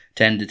production,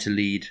 tended to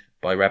lead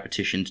by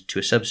repetition to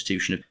a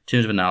substitution of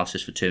terms of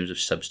analysis for terms of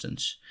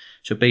substance.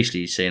 So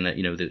basically he's saying that,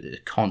 the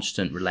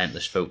constant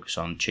relentless focus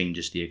on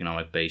changes to the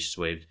economic base is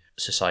a way of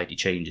society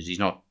changes. He's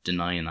not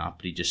denying that,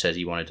 but he just says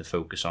he wanted to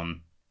focus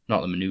on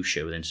not the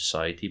minutiae within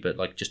society, but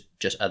like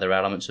just other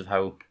elements of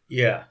how.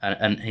 Yeah.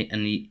 And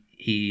he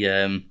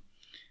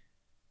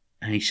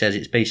says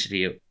it's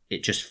basically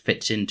it just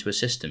fits into a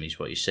system. Is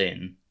what he's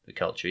saying. The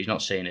culture. He's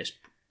not saying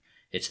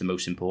it's the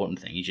most important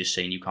thing. He's just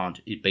saying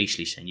he's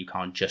basically saying you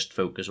can't just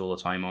focus all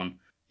the time on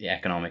the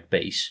economic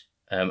base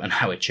and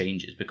how it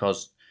changes,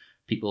 because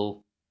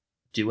people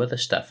do other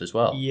stuff as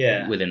well.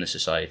 Yeah. Within the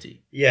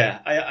society. Yeah,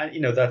 I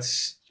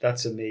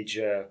that's a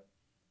major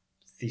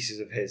thesis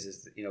of his,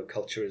 is that,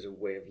 culture is a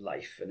way of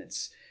life, and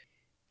it's,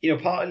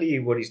 partly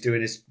what he's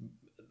doing is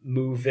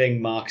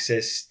moving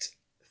Marxist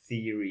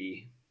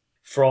theory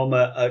from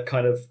a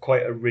kind of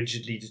quite a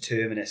rigidly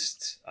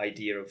determinist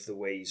idea of the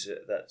ways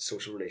that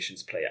social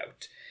relations play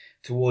out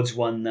towards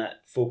one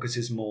that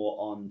focuses more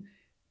on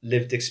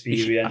lived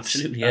experience.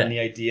 Absolutely, yeah. And the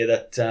idea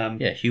that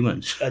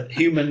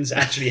humans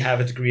actually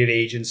have a degree of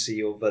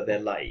agency over their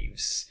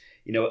lives,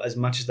 as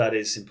much as that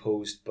is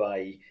imposed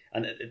by,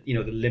 and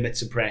the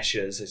limits and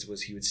pressures, I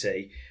suppose he would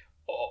say,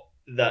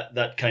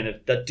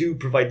 that do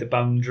provide the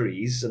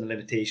boundaries and the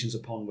limitations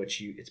upon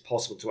which it's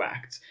possible to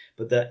act,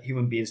 but that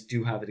human beings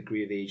do have a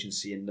degree of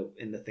agency in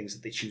the things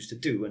that they choose to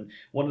do. And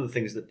one of the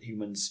things that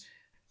humans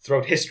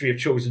throughout history have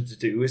chosen to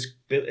do is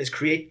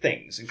create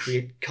things and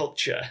create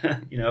culture,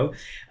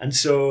 and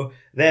so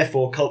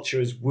therefore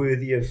culture is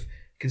worthy of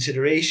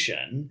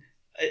consideration,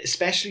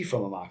 especially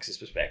from a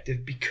Marxist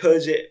perspective,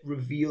 because it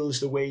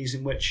reveals the ways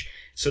in which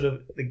sort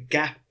of the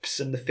gaps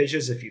and the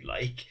fissures, if you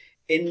like,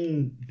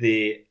 in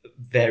the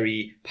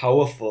very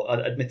powerful,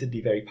 admittedly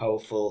very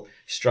powerful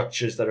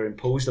structures that are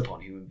imposed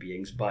upon human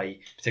beings by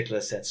particular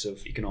sets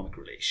of economic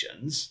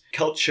relations.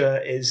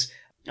 Culture is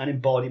an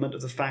embodiment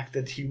of the fact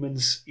that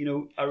humans,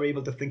 are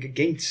able to think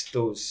against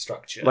those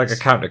structures, like a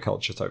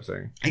counterculture type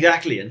thing.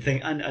 Exactly, and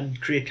think and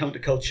create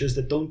countercultures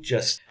that don't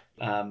just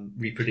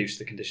reproduce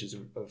the conditions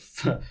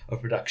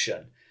of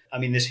production. I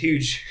mean, there's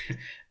huge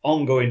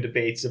ongoing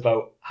debates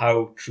about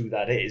how true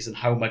that is, and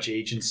how much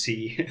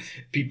agency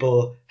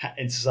people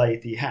in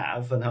society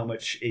have, and how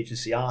much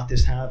agency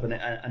artists have, and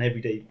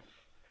everyday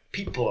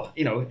people,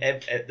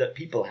 that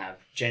people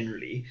have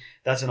generally.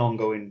 That's an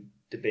ongoing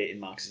debate in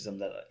Marxism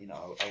that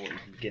I won't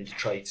even begin to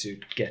try to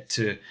get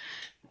to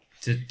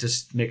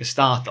just make a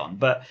start on.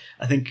 But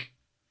I think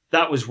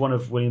that was one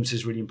of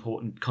Williams's really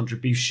important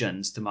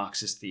contributions to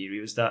Marxist theory,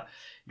 was that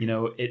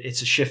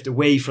it's a shift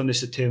away from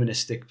this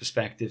deterministic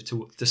perspective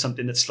to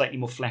something that's slightly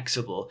more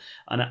flexible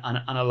and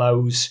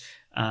allows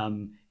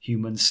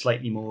humans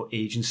slightly more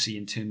agency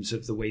in terms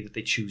of the way that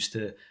they choose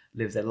to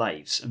live their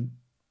lives. And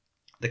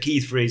the key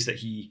phrase that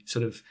he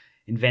sort of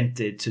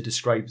invented to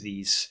describe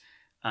these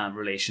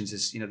relations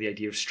is, the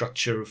idea of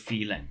structure of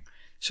feeling.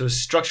 So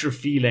structure of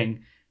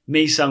feeling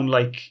may sound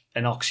like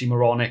an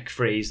oxymoronic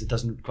phrase that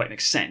doesn't quite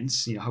make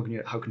sense. How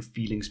can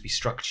feelings be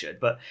structured?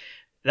 But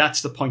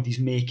that's the point he's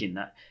making,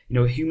 that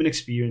human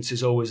experience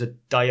is always a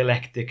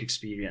dialectic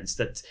experience,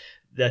 that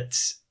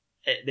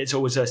there's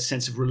always a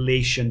sense of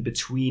relation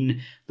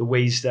between the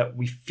ways that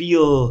we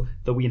feel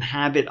that we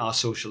inhabit our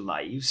social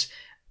lives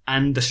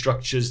and the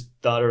structures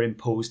that are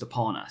imposed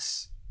upon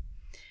us.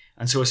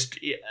 And so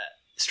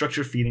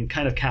structure of feeling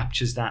kind of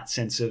captures that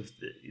sense of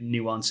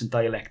nuance and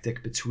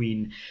dialectic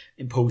between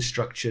imposed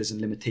structures and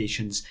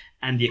limitations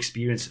and the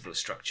experience of those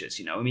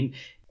structures.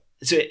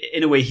 So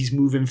in a way, he's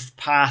moving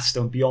past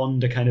and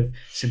beyond a kind of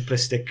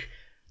simplistic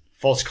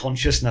false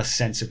consciousness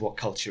sense of what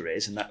culture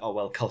is, and that,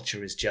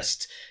 culture is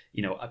just,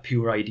 a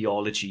pure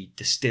ideology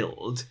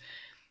distilled,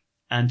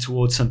 and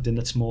towards something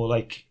that's more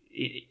like,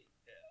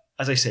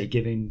 as I say,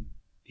 giving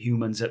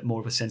humans more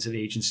of a sense of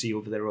agency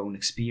over their own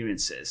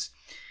experiences.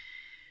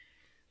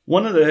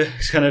 One of the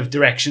kind of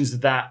directions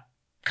that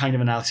kind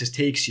of analysis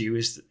takes you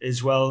is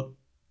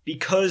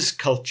because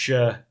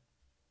culture,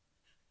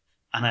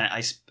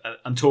 and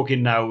I'm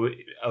talking now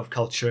of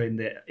culture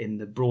in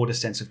the broader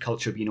sense of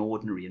culture being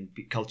ordinary, and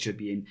culture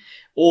being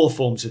all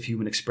forms of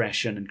human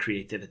expression and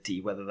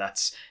creativity, whether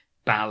that's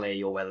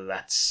ballet or whether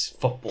that's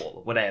football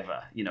or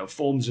whatever,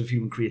 forms of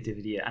human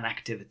creativity and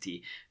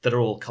activity that are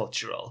all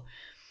cultural.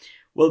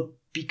 Well,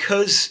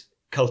 because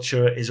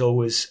culture is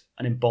always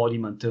an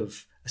embodiment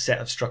of a set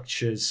of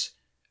structures,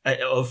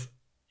 of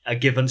a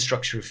given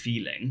structure of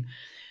feeling,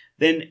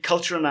 then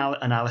cultural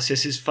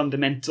analysis is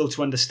fundamental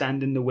to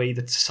understanding the way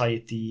that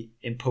society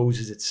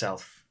imposes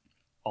itself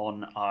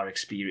on our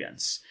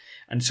experience.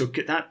 And so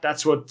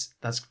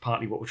that's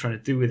partly what we're trying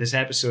to do with this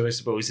episode, I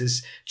suppose,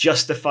 is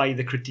justify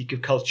the critique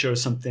of culture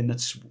as something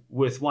that's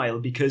worthwhile,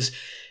 because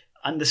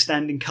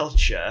understanding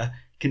culture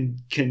can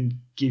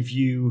give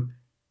you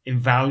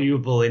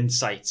invaluable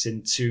insights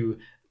into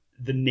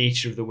the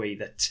nature of the way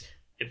that,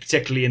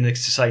 particularly in the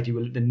society,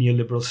 the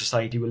neoliberal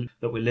society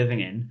that we're living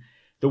in,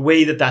 the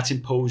way that that's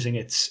imposing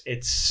its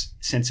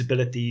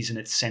sensibilities and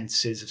its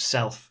senses of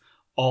self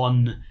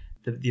on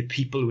the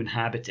people who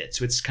inhabit it.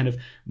 So it's kind of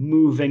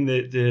moving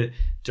the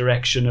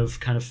direction of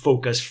kind of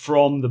focus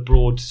from the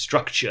broad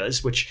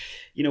structures, which,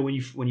 you know,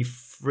 when you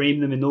frame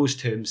them in those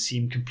terms,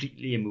 seem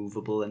completely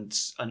immovable and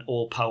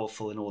all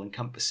powerful and all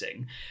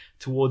encompassing,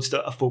 towards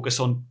a focus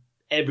on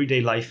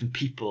everyday life and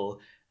people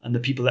and the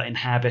people that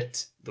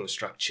inhabit those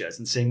structures,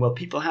 and saying, well,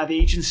 people have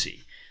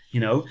agency. You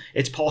know,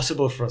 it's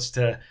possible for us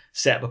to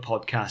set up a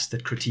podcast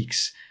that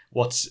critiques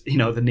what's, you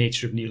know, the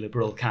nature of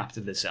neoliberal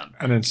capitalism.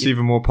 And it's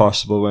even more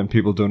possible when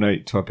people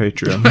donate to our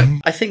Patreon.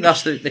 I think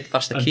that's the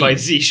And key. buy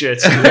the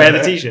t-shirts and wear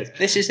the t-shirts.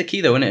 This is the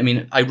key, though, isn't it? I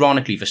mean,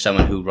 ironically, for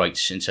someone who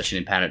writes in such an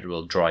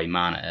impenetrable, dry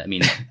manner, I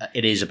mean,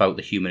 it is about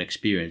the human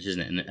experience,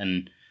 isn't it?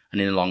 And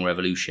in The Long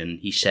Revolution,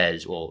 he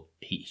says, well,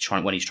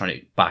 when he's trying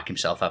to back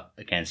himself up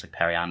against like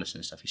Perry Anderson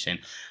and stuff, he's saying,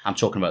 I'm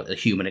talking about the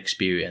human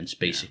experience,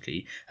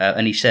 basically.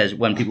 And he says,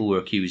 when people were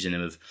accusing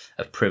him of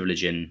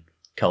privileging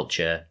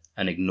culture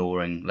and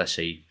ignoring, let's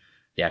say,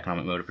 the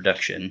economic mode of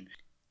production,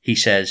 he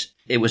says,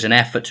 it was an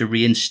effort to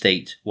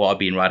reinstate what had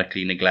been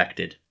radically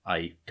neglected,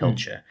 i.e.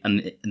 culture.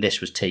 And this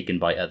was taken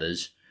by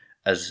others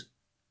as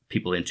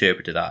people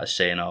interpreted that as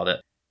saying,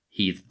 that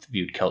he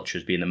viewed culture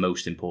as being the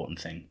most important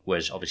thing,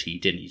 whereas obviously he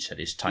didn't. He said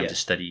it's time to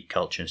study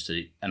culture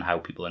and how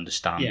people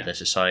understand their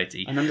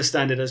society. And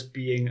understand it as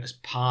being as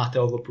part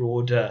of a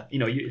broader, you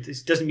know,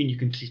 it doesn't mean you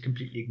can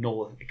completely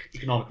ignore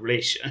economic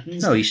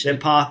relations. No, they're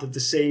part of the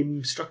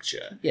same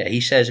structure. Yeah,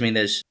 he says, I mean,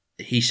 there's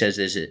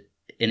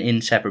an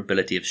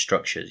inseparability of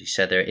structures. He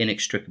said there are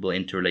inextricable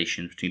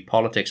interrelations between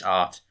politics,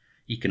 art,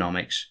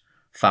 economics,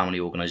 family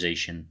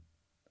organisation,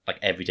 like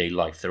everyday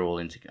life. They're all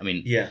I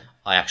mean,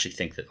 I actually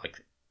think that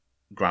like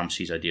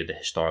Gramsci's idea of the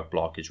historic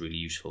block is really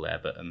useful there,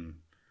 but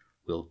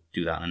we'll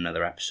do that in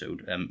another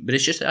episode. But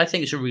it's just, I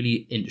think it's a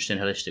really interesting,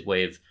 holistic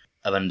way of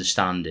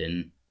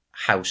understanding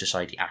how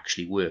society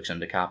actually works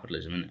under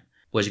capitalism, isn't it?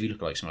 Whereas if you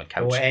look at like something like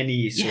Kautsky, or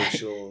any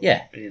social,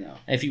 you know,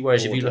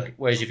 whereas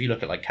if you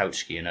look at like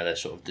Kautsky and other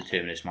sort of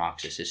determinist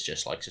Marxists, it's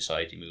just like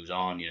society moves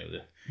on. You know,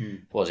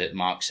 what was it?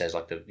 Marx says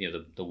like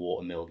the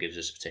water mill gives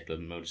us a particular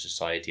mode of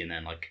society, and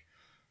then like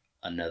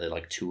another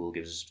like tool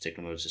gives us a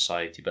particular mode of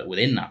society. But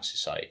within that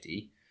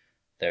society,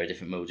 there are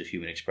different modes of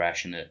human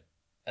expression that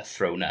are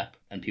thrown up,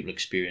 and people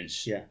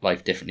experience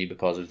life differently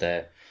because of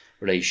their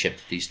relationship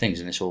to these things,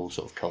 and it's all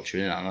sort of culture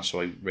in it, and that's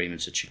why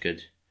Raymond's such a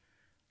good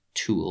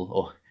tool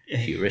or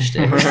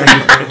heuristic.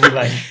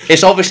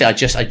 It's obviously I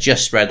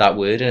just read that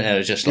word and I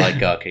was just like,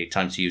 okay,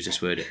 time to use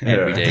this word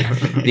every day.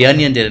 The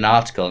Onion did an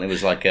article and it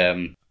was like,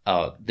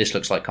 this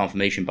looks like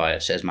confirmation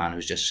bias, says man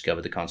who's just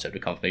discovered the concept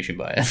of confirmation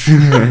bias.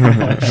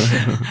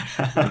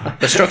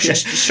 But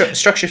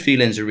structure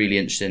feelings are a really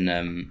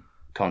interesting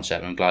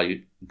concept, and I'm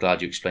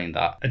glad you explained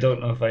that. I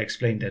don't know if I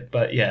explained it,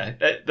 but yeah.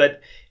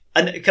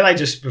 And can I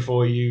just,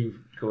 before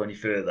you go any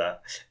further,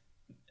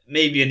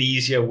 maybe an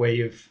easier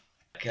way of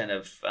kind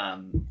of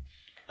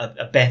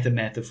a better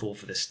metaphor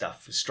for this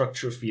stuff, for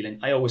structure of feeling.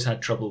 I always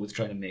had trouble with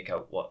trying to make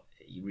out what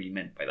he really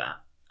meant by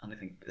that. And I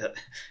think that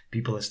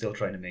people are still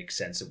trying to make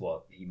sense of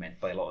what he meant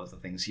by a lot of the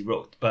things he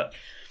wrote. But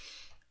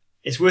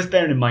it's worth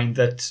bearing in mind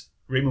that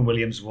Raymond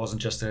Williams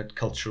wasn't just a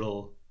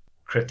cultural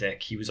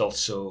critic, he was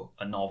also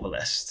a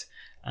novelist.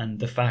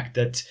 And the fact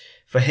that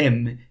for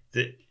him,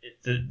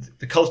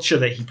 the culture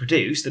that he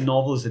produced, the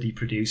novels that he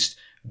produced,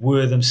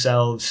 were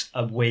themselves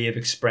a way of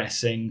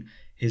expressing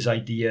his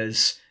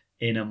ideas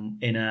in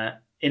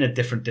a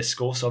different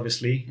discourse,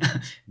 obviously,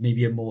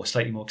 maybe a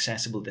slightly more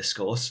accessible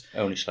discourse.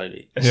 Only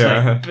slightly.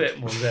 A bit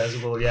more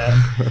accessible, yeah.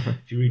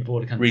 If you read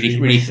Border Country,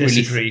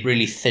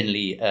 really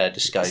thinly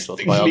disguised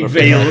autobiography.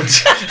 Veiled.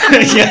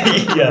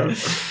 yeah.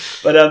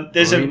 But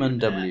there's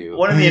Raymond W.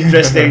 One of the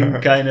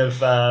interesting kind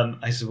of,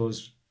 I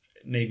suppose,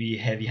 maybe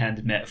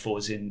heavy-handed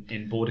metaphors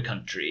in Border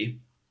Country,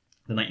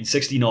 the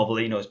 1960 novel,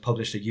 is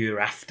published a year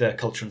after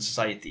Culture and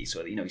Society,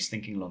 so he's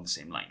thinking along the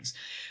same lines.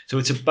 So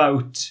it's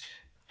about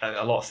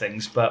a lot of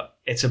things, but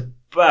it's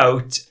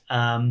about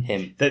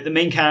him. The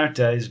main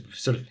character is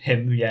sort of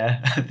him,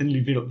 a thinly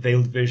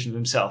veiled version of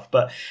himself.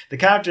 But the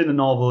character in the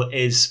novel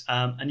is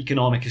an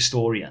economic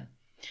historian.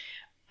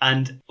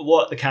 And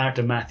what the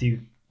character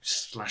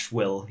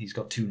Matthew/Will, he's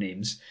got two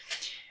names,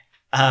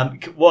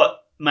 what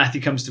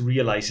Matthew comes to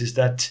realize is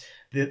that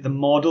the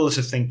models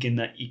of thinking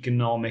that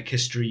economic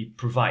history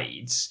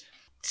provides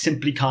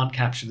simply can't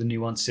capture the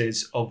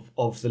nuances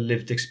of the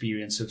lived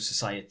experience of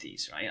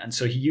societies, right? And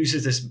so he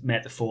uses this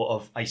metaphor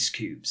of ice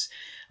cubes.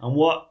 And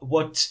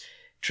what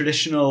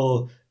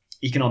traditional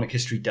economic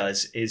history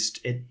does is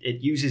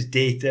it uses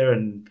data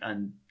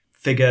and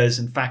figures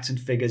and facts and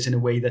figures in a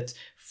way that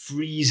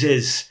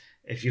freezes,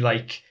 if you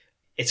like,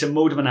 it's a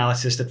mode of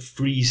analysis that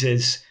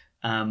freezes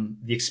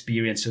the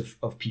experience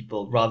of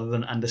people rather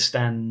than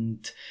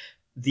understand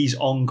the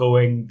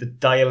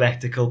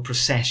dialectical,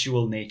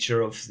 processual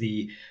nature of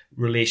the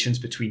relations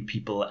between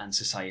people and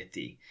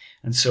society.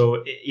 And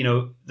so,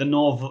 the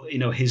novel,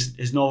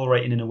 his novel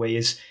writing in a way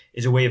is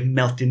a way of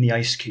melting the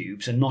ice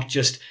cubes and not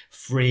just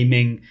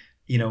framing,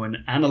 and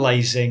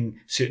analysing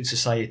certain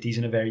societies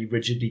in a very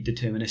rigidly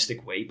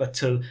deterministic way, but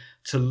to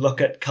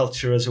look at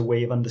culture as a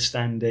way of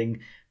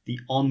understanding the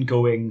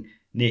ongoing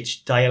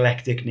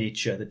dialectic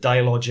nature, the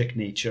dialogic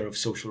nature of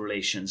social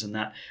relations, and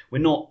that we're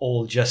not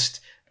all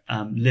just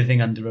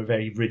living under a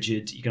very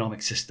rigid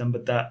economic system,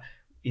 but that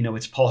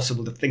it's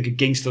possible to think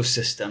against those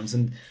systems,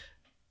 and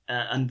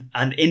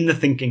in the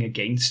thinking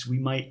against, we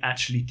might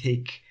actually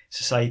take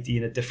society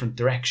in a different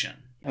direction.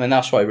 I mean,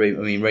 that's why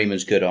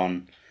Raymond's good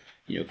on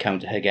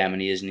counter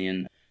hegemony, isn't he,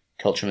 and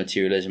cultural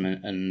materialism,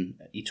 and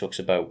he talks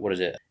about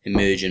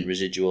emergent,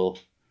 residual,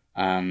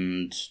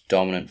 and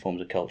dominant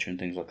forms of culture and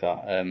things like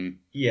that.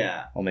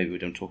 Or maybe we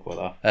don't talk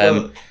about that.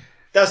 Well,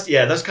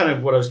 that's kind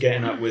of what I was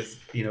getting at with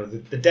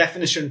the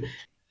definition.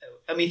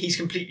 I mean, he's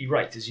completely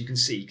right, as you can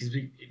see,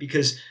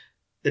 because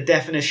the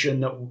definition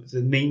that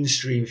the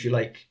mainstream, if you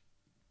like,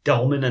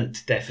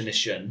 dominant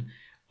definition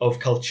of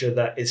culture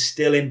that is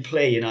still in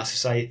play in our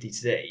society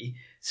today,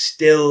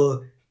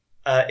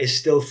 is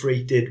still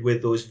freighted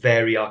with those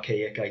very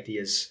archaic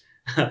ideas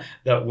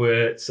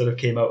that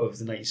came out of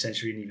the 19th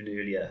century and even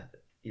earlier.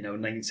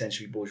 19th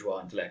century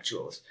bourgeois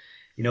intellectuals,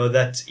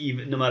 that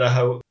even no matter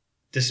how,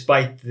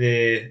 despite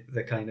the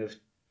kind of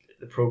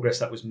the progress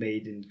that was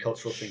made in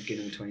cultural thinking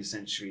in the 20th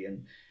century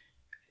and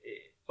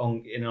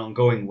in an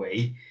ongoing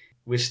way,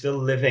 we're still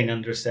living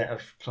under a set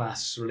of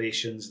class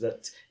relations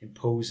that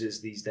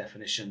imposes these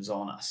definitions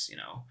on us.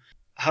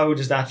 How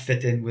does that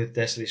fit in with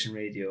Desolation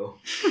Radio?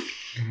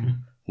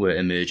 We're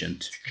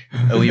emergent.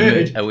 Are we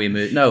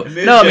emergent? No.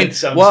 Emergent, No, I mean,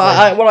 sounds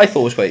what I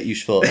thought was quite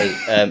useful.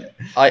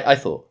 I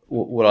thought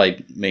what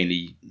I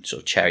mainly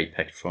sort of cherry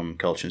picked from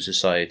Culture and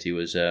Society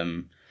was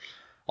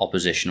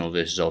oppositional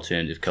versus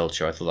alternative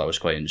culture. I thought that was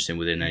quite interesting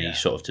within any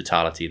sort of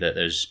totality, that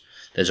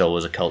there's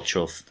always a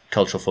cultural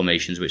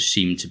formations which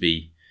seem to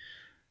be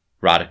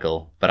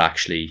radical, but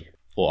actually,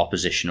 or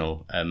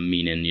oppositional,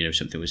 meaning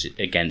something was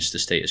against the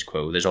status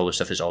quo. There's always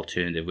stuff that's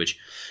alternative, which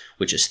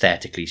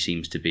aesthetically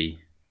seems to be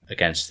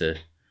against the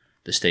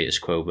status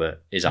quo,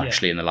 but is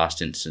actually in the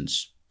last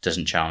instance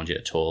doesn't challenge it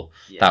at all.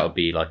 That would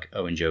be like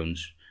Owen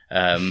Jones,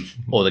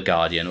 or The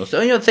Guardian, or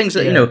things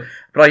that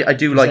But I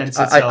do like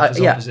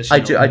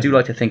I do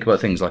like to think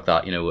about things like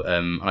that,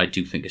 and I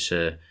do think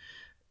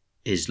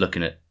is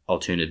looking at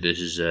alternative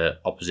versus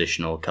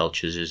oppositional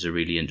cultures is a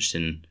really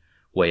interesting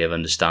way of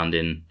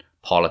understanding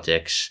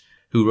politics.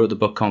 Who wrote the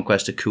book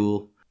Conquest of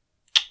Cool?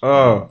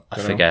 Oh, I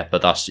forget,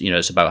 but that's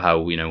it's about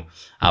how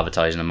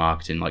advertising and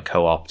marketing like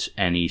co-opt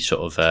any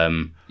sort of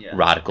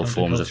radical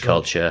forms of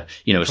culture.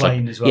 It's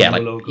Klein like as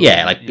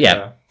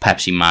well,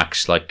 Pepsi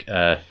Max, like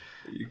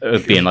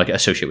being like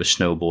associated with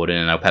snowboarding,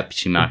 and now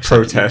Pepsi Max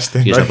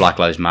protesting, using Black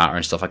Lives Matter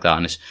and stuff like that.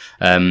 And it's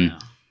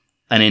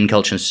and in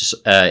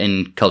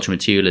culture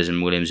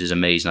materialism, Williams is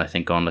amazing, I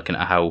think, on looking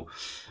at how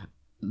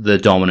the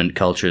dominant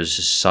cultures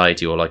of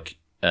society, or like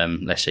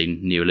let's say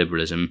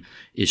neoliberalism,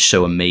 is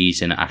so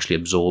amazing at actually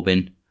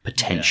absorbing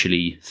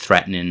potentially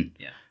threatening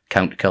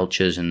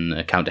countercultures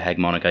and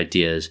counter-hegemonic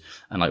ideas,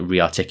 and like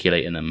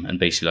re-articulating them and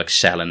basically like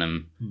selling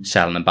them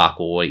back,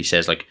 or what he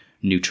says, like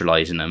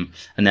neutralizing them.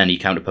 And then he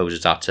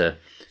counterposes that to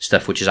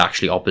stuff which is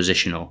actually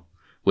oppositional,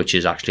 which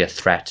is actually a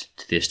threat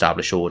to the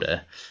established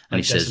order. And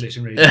like he says,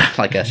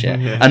 like us,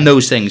 and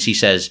those things, he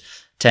says,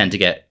 tend to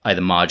get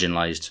either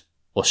marginalized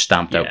or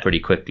stamped out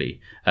pretty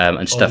quickly,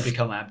 and stuff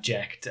become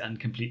abject and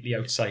completely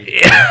outside.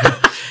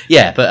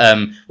 But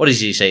what does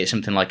he say? It's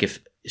something like,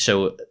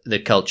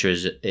 the culture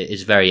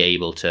is very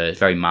able to, it's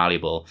very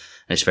malleable,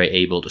 and it's very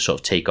able to sort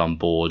of take on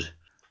board,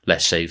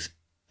 let's say,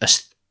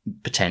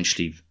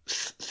 potentially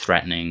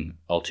threatening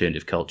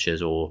alternative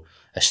cultures or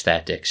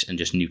aesthetics, and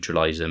just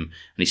neutralize them.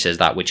 And he says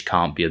that which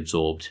can't be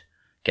absorbed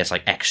gets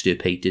like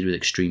extirpated with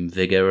extreme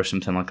vigor or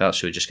something like that,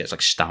 so it just gets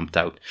like stamped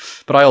out.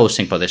 But I always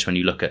think about this when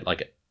you look at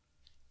like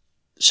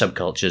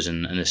subcultures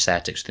and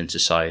aesthetics within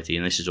society,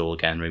 and this is all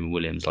again Raymond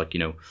Williams, like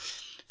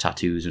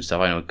tattoos and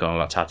stuff. I know going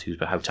about tattoos,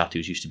 but how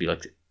tattoos used to be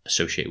like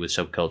associated with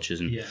subcultures,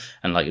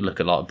 and like look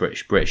at a lot of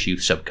British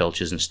youth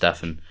subcultures and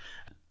stuff, and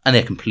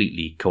they're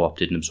completely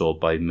co-opted and absorbed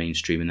by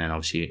mainstream. And then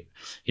obviously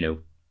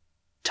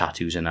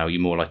tattoos are now,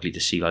 you're more likely to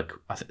see, like,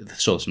 I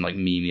saw some like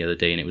meme the other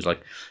day, and it was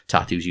like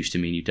tattoos used to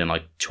mean you've done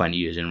like 20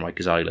 years in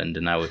Rikers Island,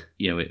 and now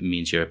it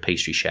means you're a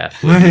pastry chef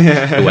who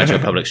went to a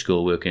public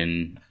school working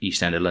in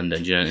East End of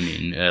London. Do you know what I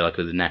mean? Like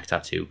with a neck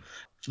tattoo.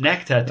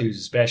 Neck tattoos,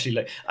 especially,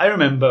 like I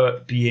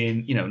remember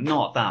being,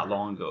 not that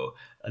long ago,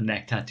 a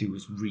neck tattoo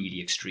was really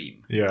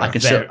extreme. Yeah, I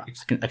can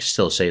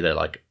still say that,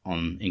 like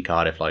in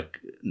Cardiff, like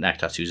neck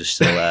tattoos are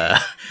still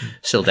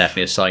still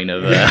definitely a sign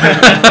of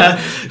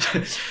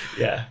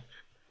yeah.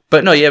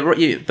 But no, you're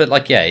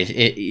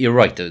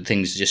right that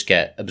things just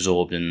get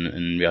absorbed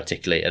and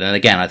re-articulated. And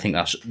again, I think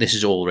this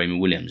is all Raymond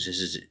Williams.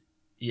 This is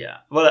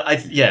Well,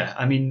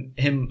 I mean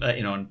him,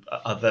 and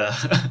other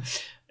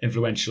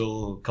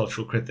influential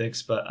cultural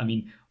critics. But I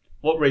mean,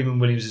 what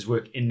Raymond Williams'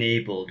 work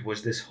enabled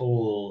was this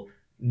whole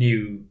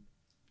new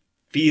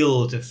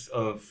field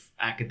of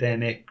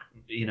academic,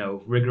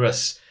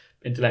 rigorous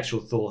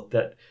intellectual thought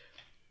that.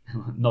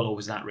 Not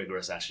always that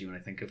rigorous, actually, when I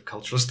think of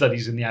cultural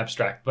studies in the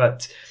abstract.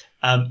 But,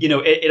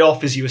 it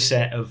offers you a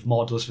set of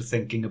models for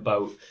thinking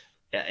about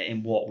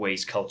in what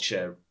ways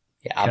culture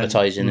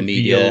advertising, the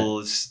media,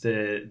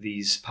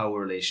 these power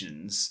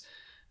relations.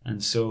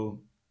 And so,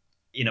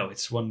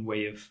 it's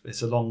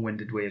it's a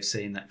long-winded way of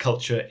saying that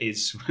culture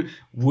is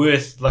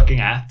worth looking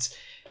at,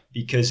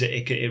 because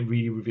it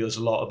really reveals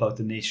a lot about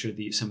the nature of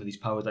some of these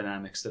power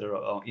dynamics that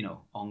are,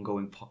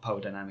 ongoing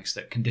power dynamics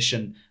that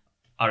condition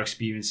our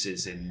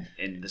experiences in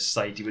the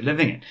society we're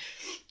living in,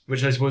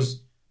 which I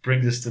suppose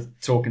brings us to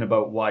talking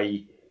about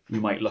why we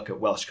might look at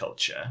Welsh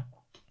culture.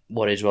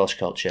 What is Welsh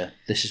culture?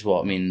 This is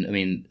what I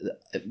mean.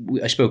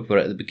 I spoke about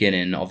it at the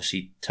beginning,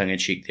 obviously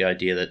tongue-in-cheek, the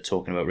idea that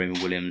talking about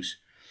Raymond Williams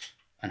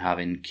and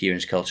having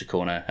Kieran's Culture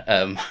Corner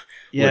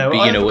Yeah, would be,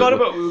 I forgot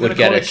about we were going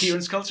to call it us,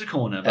 Kieran's Culture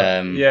Corner.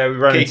 But yeah, we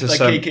ran into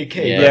some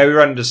KKK. Yeah. we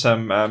ran into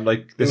some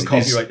There's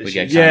copyright we issues.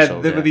 get yeah,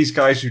 cancelled, there were these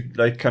guys who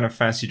like kind of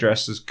fancy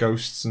dressed as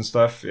ghosts and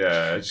stuff.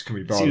 Yeah, it just can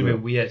be It seemed a bothered.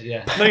 bit weird,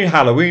 yeah. Not even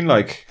Halloween,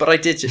 like. But I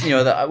did,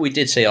 that we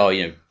did say,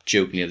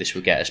 jokingly, this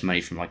would get us money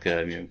from like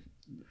the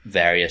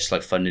various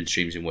like funding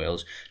streams in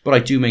Wales. But I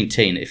do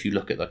maintain, if you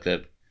look at like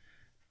the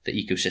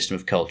ecosystem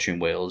of culture in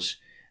Wales,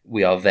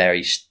 we are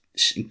very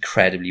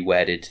incredibly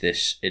wedded to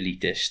this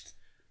elitist,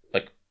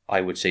 like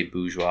I would say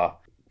bourgeois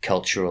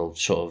cultural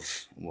sort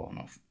of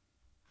not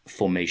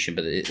formation,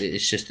 but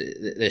it's just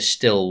there's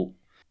still,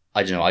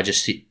 I don't know,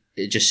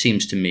 it just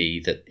seems to me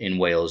that in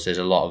Wales there's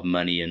a lot of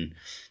money, and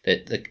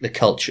that the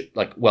culture,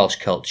 like Welsh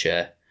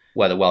culture,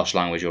 whether Welsh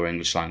language or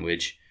English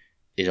language,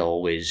 is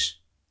always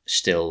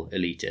still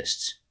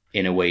elitist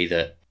in a way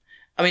that,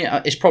 I mean,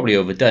 it's probably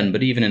overdone,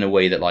 but even in a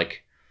way that,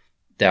 like,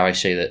 dare I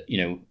say that,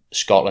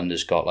 Scotland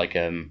has got like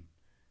a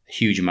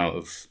huge amount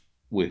of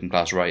working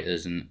class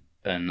writers and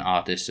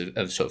artists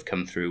have sort of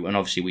come through, and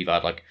obviously we've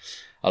had like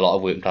a lot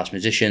of working class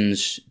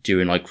musicians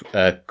doing like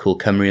Cool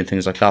Cymru and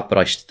things like that, but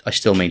I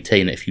still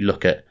maintain that if you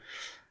look at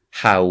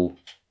how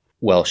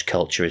Welsh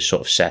culture is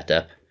sort of set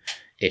up,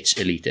 it's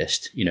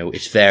elitist.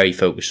 It's very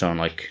focused on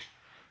like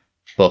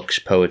books,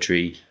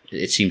 poetry.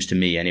 It seems to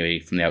me, anyway,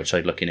 from the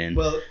outside looking in.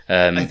 Well,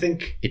 I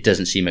think it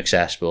doesn't seem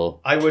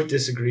accessible. I would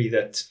disagree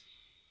that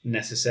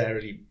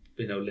necessarily,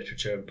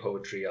 literature and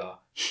poetry are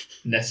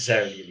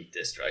necessarily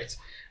elitist, right?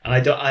 And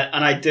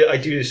I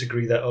do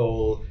disagree that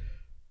all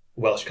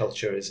Welsh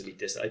culture is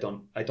elitist.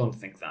 I don't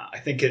think that. I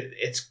think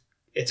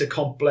it's a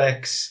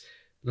complex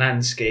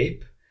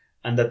landscape,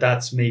 and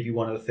that's maybe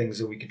one of the things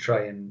that we could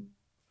try and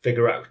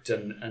figure out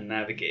and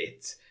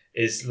navigate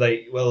is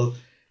like, well,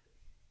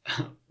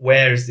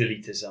 where is the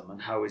elitism,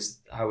 and how is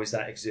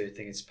that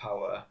exerting its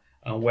power,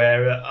 and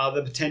where are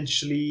the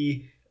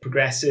potentially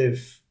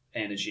progressive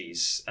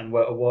energies, and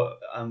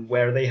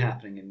where are they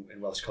happening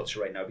in Welsh culture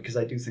right now? Because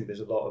I do think there's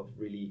a lot of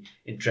really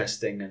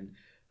interesting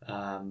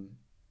and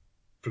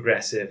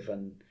progressive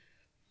and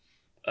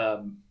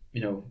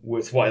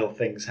worthwhile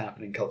things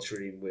happening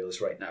culturally in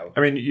Wales right now. I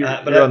mean, you're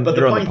on the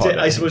the point, pod,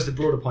 I suppose the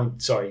broader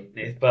point. Sorry,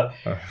 Nath, but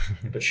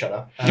shut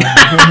up.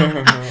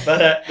 Oh.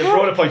 But the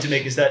broader point to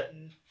make is that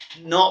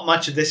not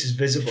much of this is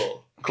visible. Okay?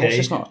 Of course,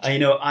 it's not.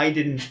 I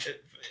didn't.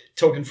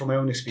 Talking from my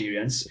own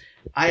experience,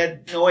 I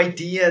had no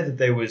idea that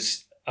there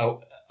was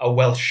a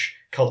Welsh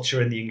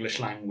culture in the English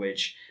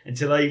language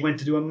until I went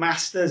to do a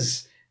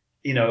master's.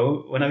 When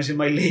I was in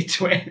my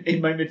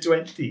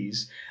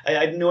mid-20s, I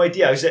had no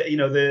idea. I was at,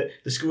 the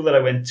school that I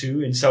went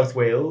to in South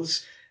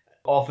Wales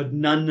offered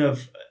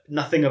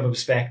nothing of a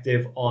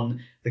perspective on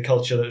the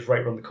culture that was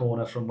right around the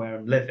corner from where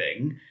I'm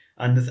living,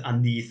 and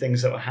the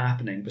things that were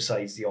happening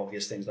besides the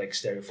obvious things like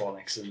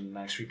Stereophonics and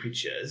Manic Street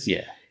Preachers.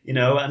 Yeah.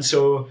 And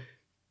so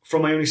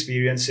from my own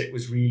experience, it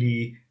was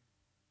really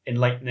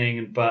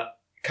enlightening, but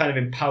kind of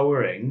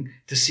empowering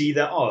to see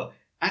that,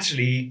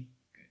 actually,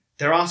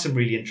 there are some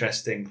really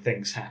interesting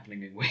things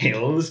happening in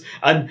Wales,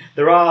 and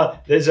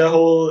there's a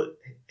whole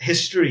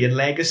history and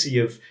legacy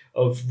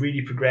of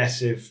really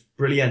progressive,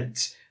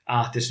 brilliant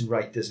artists and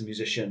writers and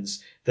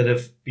musicians that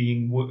have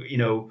been,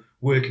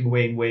 working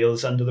away in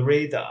Wales under the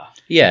radar.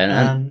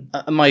 Yeah,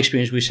 and my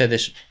experience, we said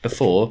this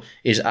before,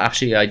 is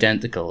absolutely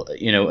identical.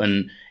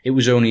 And it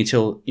was only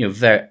until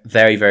very,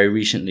 very, very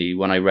recently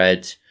when I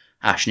read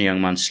Ash and the Young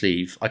Man's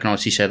Sleeve, I can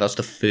honestly say that's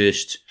the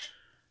first,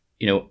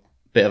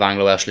 bit of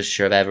Anglo-Welsh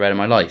literature I've ever read in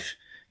my life.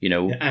 Yeah,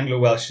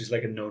 Anglo-Welsh is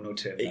like a no-no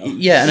term now.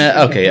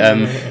 Yeah, okay,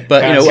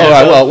 but all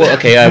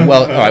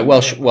right,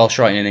 Welsh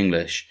writing in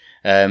English,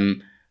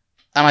 and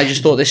I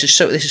just thought this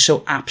is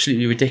so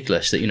absolutely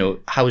ridiculous that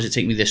how is it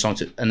taking me this long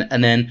to,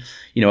 and then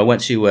I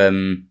went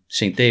to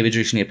St David's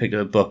recently. I picked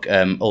up a book,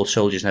 Old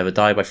Soldiers Never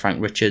Die by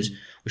Frank Richards,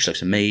 which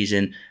looks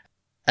amazing.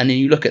 And then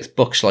you look at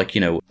books like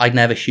I'd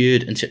never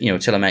heard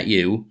until I met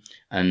you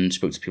and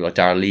spoke to people like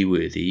Darrell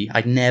Leeworthy.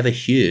 I'd never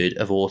heard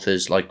of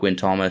authors like Gwyn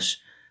Thomas,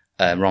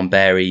 Ron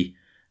Berry.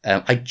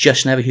 I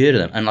just never heard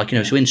of them.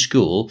 And so in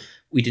school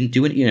we didn't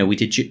do it. We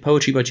did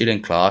poetry by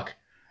Gillian Clarke,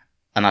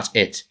 and that's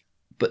it.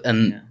 But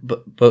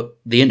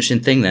the interesting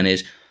thing then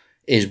is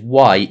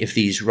why, if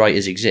these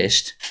writers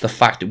exist, the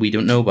fact that we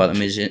don't know about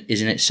them is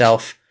in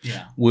itself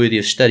worthy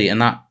of study, and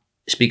that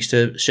speaks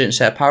to a certain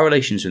set of power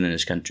relations within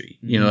this country.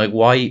 Mm-hmm.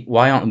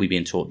 Why aren't we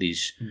being taught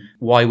these? Mm.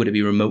 Why would it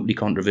be remotely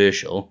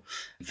controversial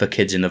for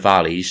kids in the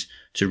valleys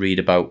to read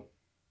about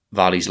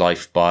Valley's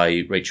Life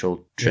by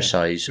Rachel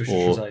Tresize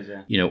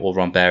or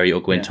Ron Berry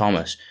or Gwyn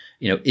Thomas?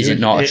 is it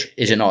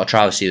not a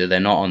travesty that they're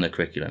not on the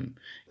curriculum?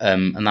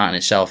 And that in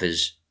itself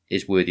is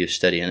worthy of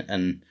study.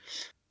 And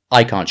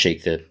I can't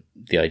shake the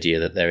idea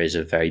that there is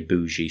a very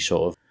bougie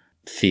sort of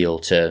feel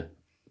to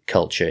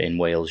culture in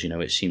Wales.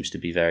 It seems to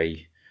be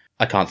very...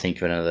 I can't think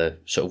of another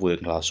sort of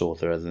working class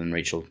author other than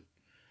Rachel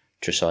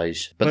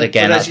Tresize. But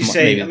again, as you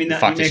say, maybe the the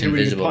fact fact you it's make a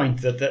really good invisible.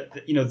 point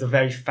that the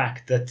very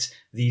fact that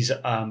these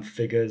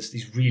figures,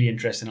 these really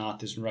interesting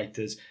artists and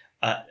writers,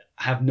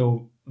 have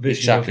no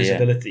vision or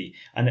visibility,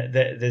 and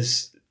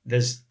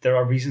there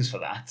are reasons for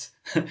that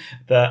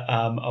that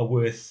are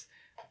worth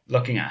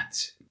looking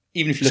at.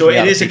 Even if you So look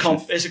at it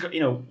is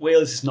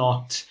Wales is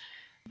not.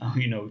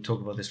 We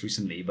talked about this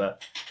recently,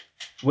 but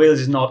Wales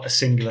is not a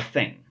singular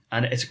thing,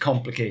 and it's a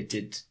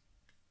complicated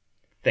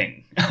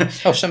thing. And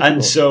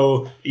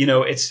so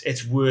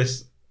it's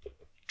worth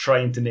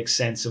trying to make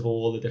sense of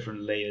all the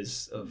different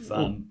layers of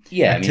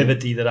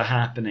activity that are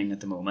happening at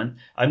the moment.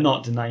 I'm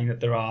not denying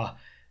that there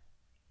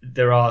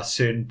are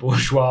certain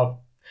bourgeois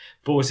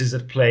forces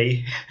at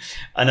play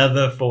and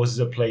other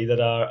forces at play that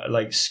are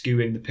like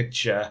skewing the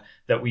picture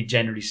that we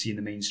generally see in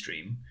the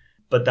mainstream.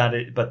 But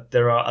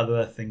there are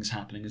other things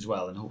happening as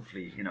well, and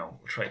hopefully, we'll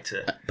try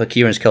to... But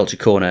Kieran's Culture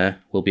Corner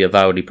will be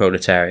avowedly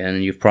proletarian,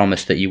 and you've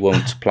promised that you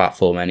won't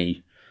platform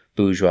any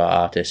bourgeois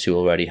artists who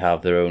already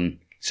have their own...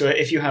 So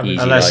if you have...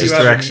 Unless it's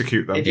to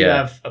execute them. If you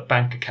have a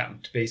bank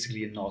account,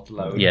 basically you're not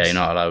allowed. Yeah, you're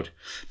not allowed.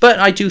 But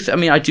I do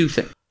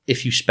think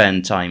if you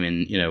spend time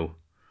in,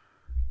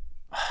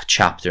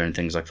 chapter and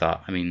things like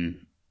that,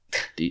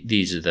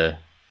 these are the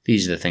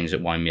things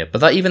that wind me up.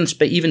 But that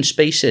even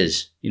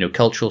spaces,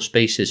 cultural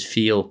spaces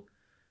feel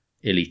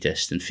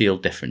elitist and feel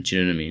different. Do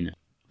you know what I mean?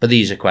 But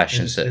these are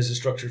questions there's a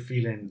structured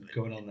feeling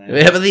going on there.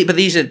 Yeah, but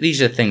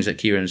these are things that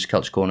Kieran's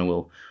Culture Corner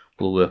will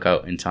work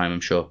out in time, I'm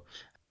sure.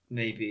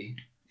 Maybe.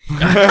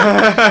 But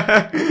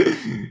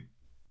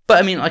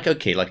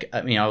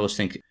I always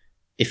think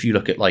if you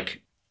look at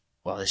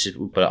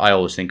but I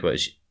always think about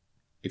it,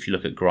 if you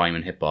look at grime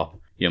and hip hop,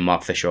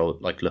 Mark Fisher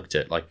looked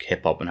at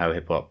hip hop and how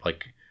hip hop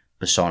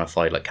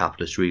personified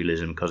capitalist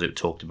realism because it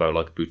talked about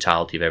the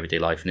brutality of everyday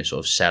life and it sort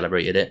of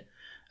celebrated it.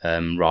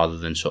 Rather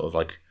than sort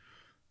of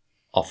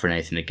offering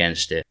anything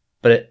against it.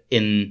 But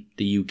in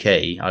the UK,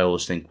 I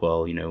always think,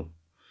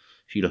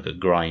 if you look at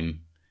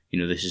grime,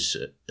 this is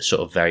a sort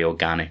of very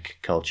organic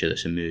culture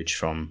that's emerged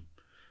from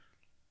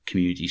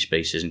community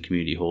spaces and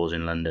community halls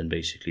in London,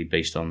 basically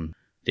based on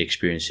the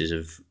experiences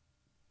of,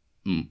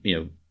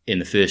 in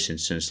the first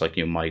instance,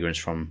 migrants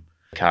from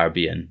the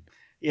Caribbean.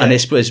 Yeah, and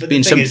it's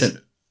been something...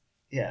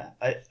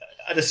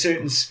 At a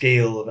certain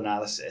scale of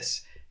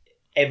analysis,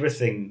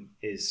 everything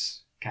is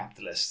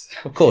capitalist.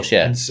 Of course,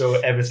 yeah. And so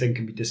everything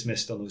can be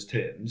dismissed on those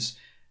terms.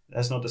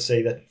 That's not to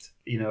say that,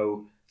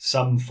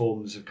 some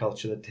forms of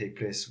culture that take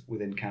place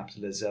within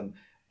capitalism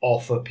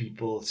offer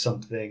people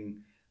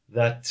something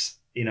that,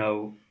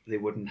 they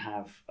wouldn't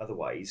have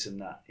otherwise,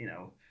 and that,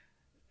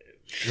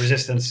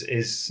 resistance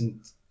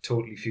isn't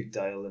totally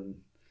futile.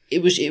 And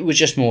it was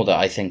just more that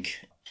I think,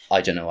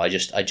 I don't know, I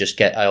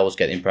always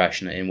get the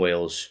impression that in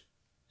Wales,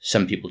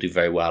 some people do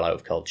very well out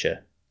of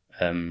culture.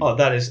 I'm not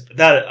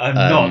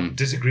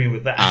disagreeing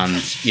with that. And,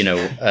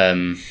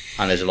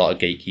 and there's a lot of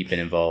gatekeeping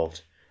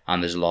involved,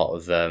 and there's a lot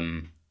of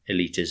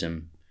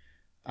elitism,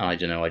 and I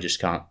don't know, I just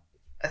can't...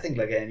 I think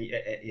any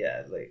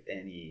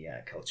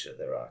culture,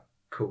 there are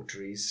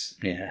coteries.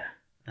 Yeah.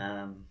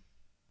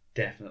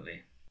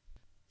 Definitely.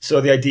 So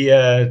the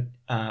idea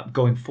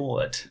going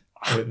forward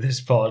with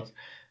this pod,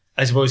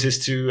 I suppose, is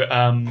to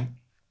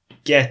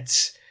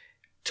get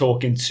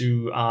talking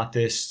to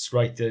artists,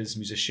 writers,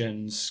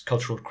 musicians,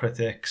 cultural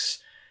critics,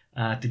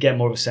 to get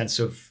more of a sense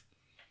of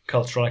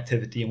cultural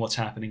activity and what's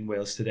happening in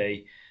Wales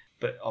today,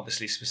 but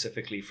obviously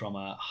specifically from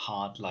a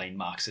hardline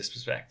Marxist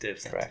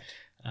perspective. Correct.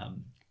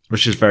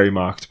 Which is very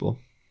marketable.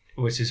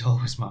 Which is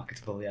always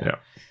marketable, yeah.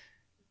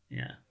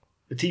 Yeah.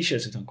 The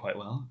T-shirts have done quite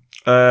well.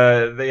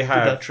 They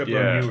have. Did that trip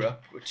around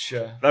Europe, which...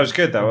 that was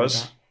good, that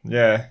was.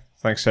 Yeah.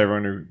 Thanks to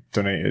everyone who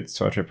donated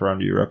to our trip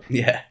around Europe.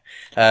 Yeah.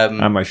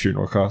 And my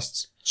funeral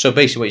costs. So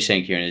basically what you're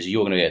saying, Kieran, is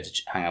you're going to get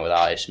to hang out with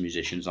artists and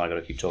musicians, and I've got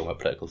to keep talking about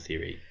political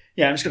theory.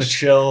 Yeah, I'm just going to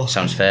chill.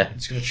 Sounds fair. I'm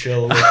just going to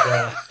chill with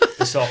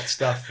the soft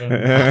stuff.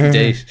 Happy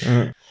days.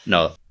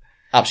 No,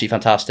 absolutely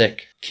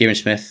fantastic.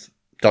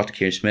 Dr.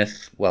 Kieran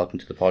Smith, welcome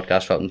to the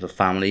podcast. Welcome to the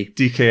family.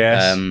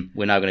 DKS.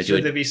 We're now going to do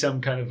Should there be some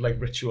kind of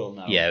ritual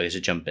now? Yeah, there's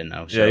a jump in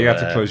now. So, yeah, you have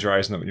to close your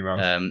eyes and open your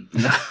mouth.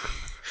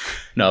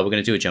 No, we're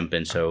going to do a jump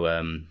in, so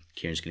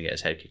Kieran's going to get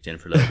his head kicked in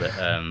for a little bit.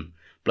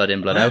 Blood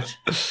in, blood out.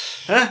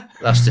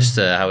 That's just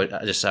how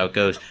it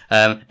goes.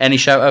 Any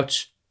shout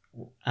outs?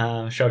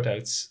 Shout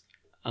outs.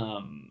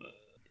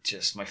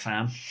 Just my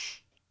fam.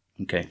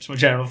 Okay. Just my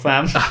general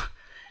fam.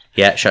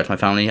 Yeah, shout out to my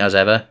family as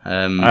ever.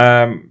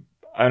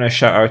 And a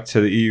shout out to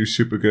the EU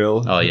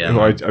Supergirl. Oh yeah, who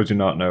I do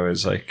not know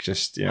is 100% a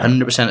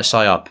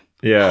psyop.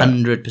 Yeah,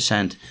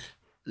 100%.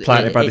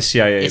 Planted by the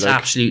CIA. It's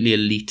absolutely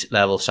elite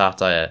level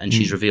satire, and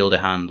she's revealed her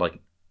hand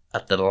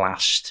at the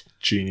last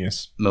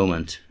genius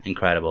moment.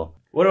 Incredible.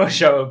 What do I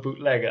shout out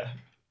Bootlegger?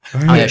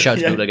 Oh yeah, shout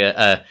out to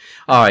Bootlegger.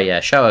 All right, yeah,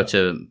 shout out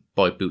to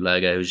boy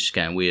bootlegger who's just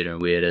getting weirder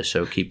and weirder.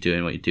 So keep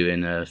doing what you're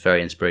doing.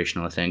 Very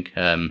inspirational, I think.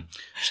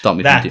 Stop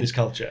me That from is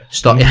culture.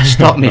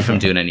 stop me from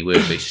doing any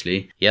work,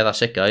 basically. Yeah,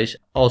 that's it, guys.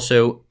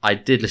 Also, I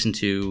did listen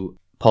to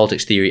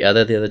Politics Theory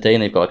Other the other day,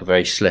 and they've got like a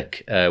very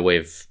slick way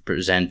of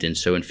presenting.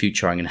 So in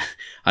future,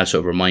 I'll sort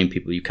of remind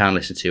people you can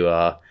listen to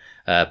our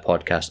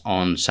podcast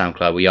on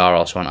SoundCloud. We are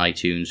also on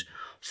iTunes.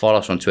 Follow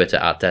us on Twitter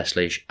at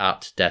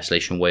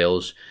Desolation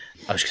Wales.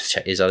 I was going to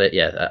check, is that it?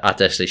 Yeah, at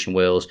Desolation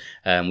Wales.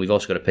 We've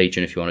also got a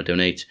Patreon if you want to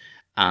donate.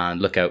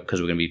 And look out,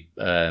 because we're going to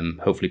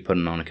be hopefully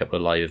putting on a couple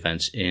of live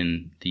events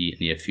in the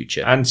near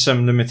future. And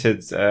some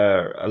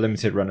a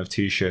limited run of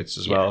T-shirts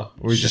as well.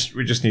 We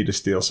just need to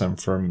steal some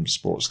from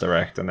Sports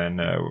Direct, and then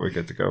we're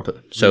good to go.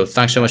 So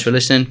thanks so much for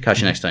listening.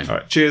 Catch you next time. All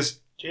right, cheers.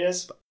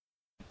 Cheers.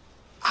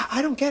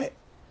 I don't get it.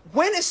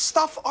 When is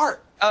stuff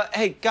art?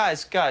 Hey,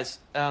 guys,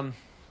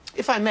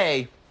 if I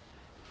may,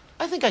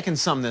 I think I can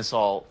sum this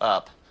all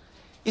up.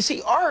 You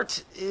see,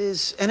 art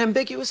is an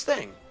ambiguous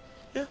thing.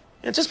 Yeah.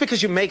 And just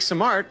because you make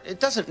some art, it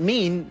doesn't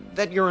mean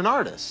that you're an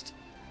artist.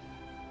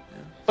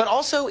 Yeah. But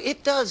also,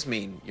 it does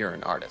mean you're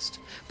an artist.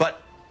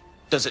 But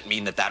does it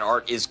mean that that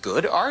art is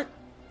good art?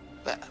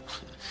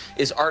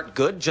 Is art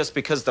good just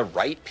because the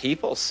right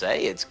people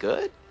say it's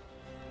good?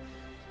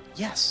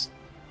 Yes.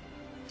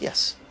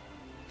 Yes.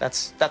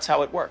 That's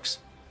how it works.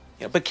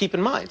 You know, but keep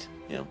in mind,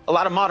 you know, a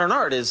lot of modern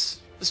art is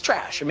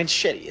trash. I mean, it's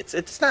shitty.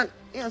 It's not,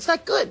 you know, it's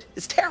not good.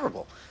 It's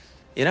terrible.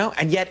 You know,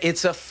 and yet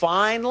it's a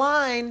fine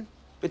line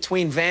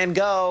between Van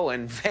Gogh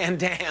and Van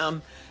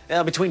Damme,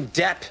 between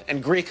Depp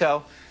and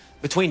Grieco,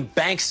 between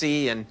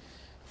Banksy and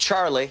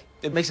Charlie.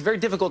 It makes it very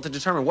difficult to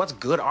determine what's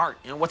good art,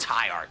 you know, what's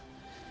high art,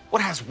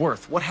 what has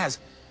worth, what has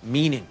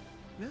meaning.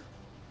 Yeah.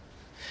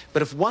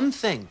 But if one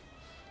thing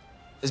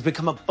has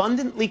become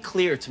abundantly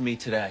clear to me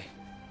today,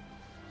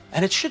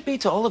 and it should be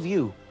to all of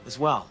you as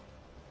well,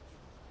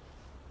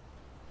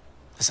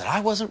 is that I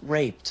wasn't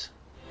raped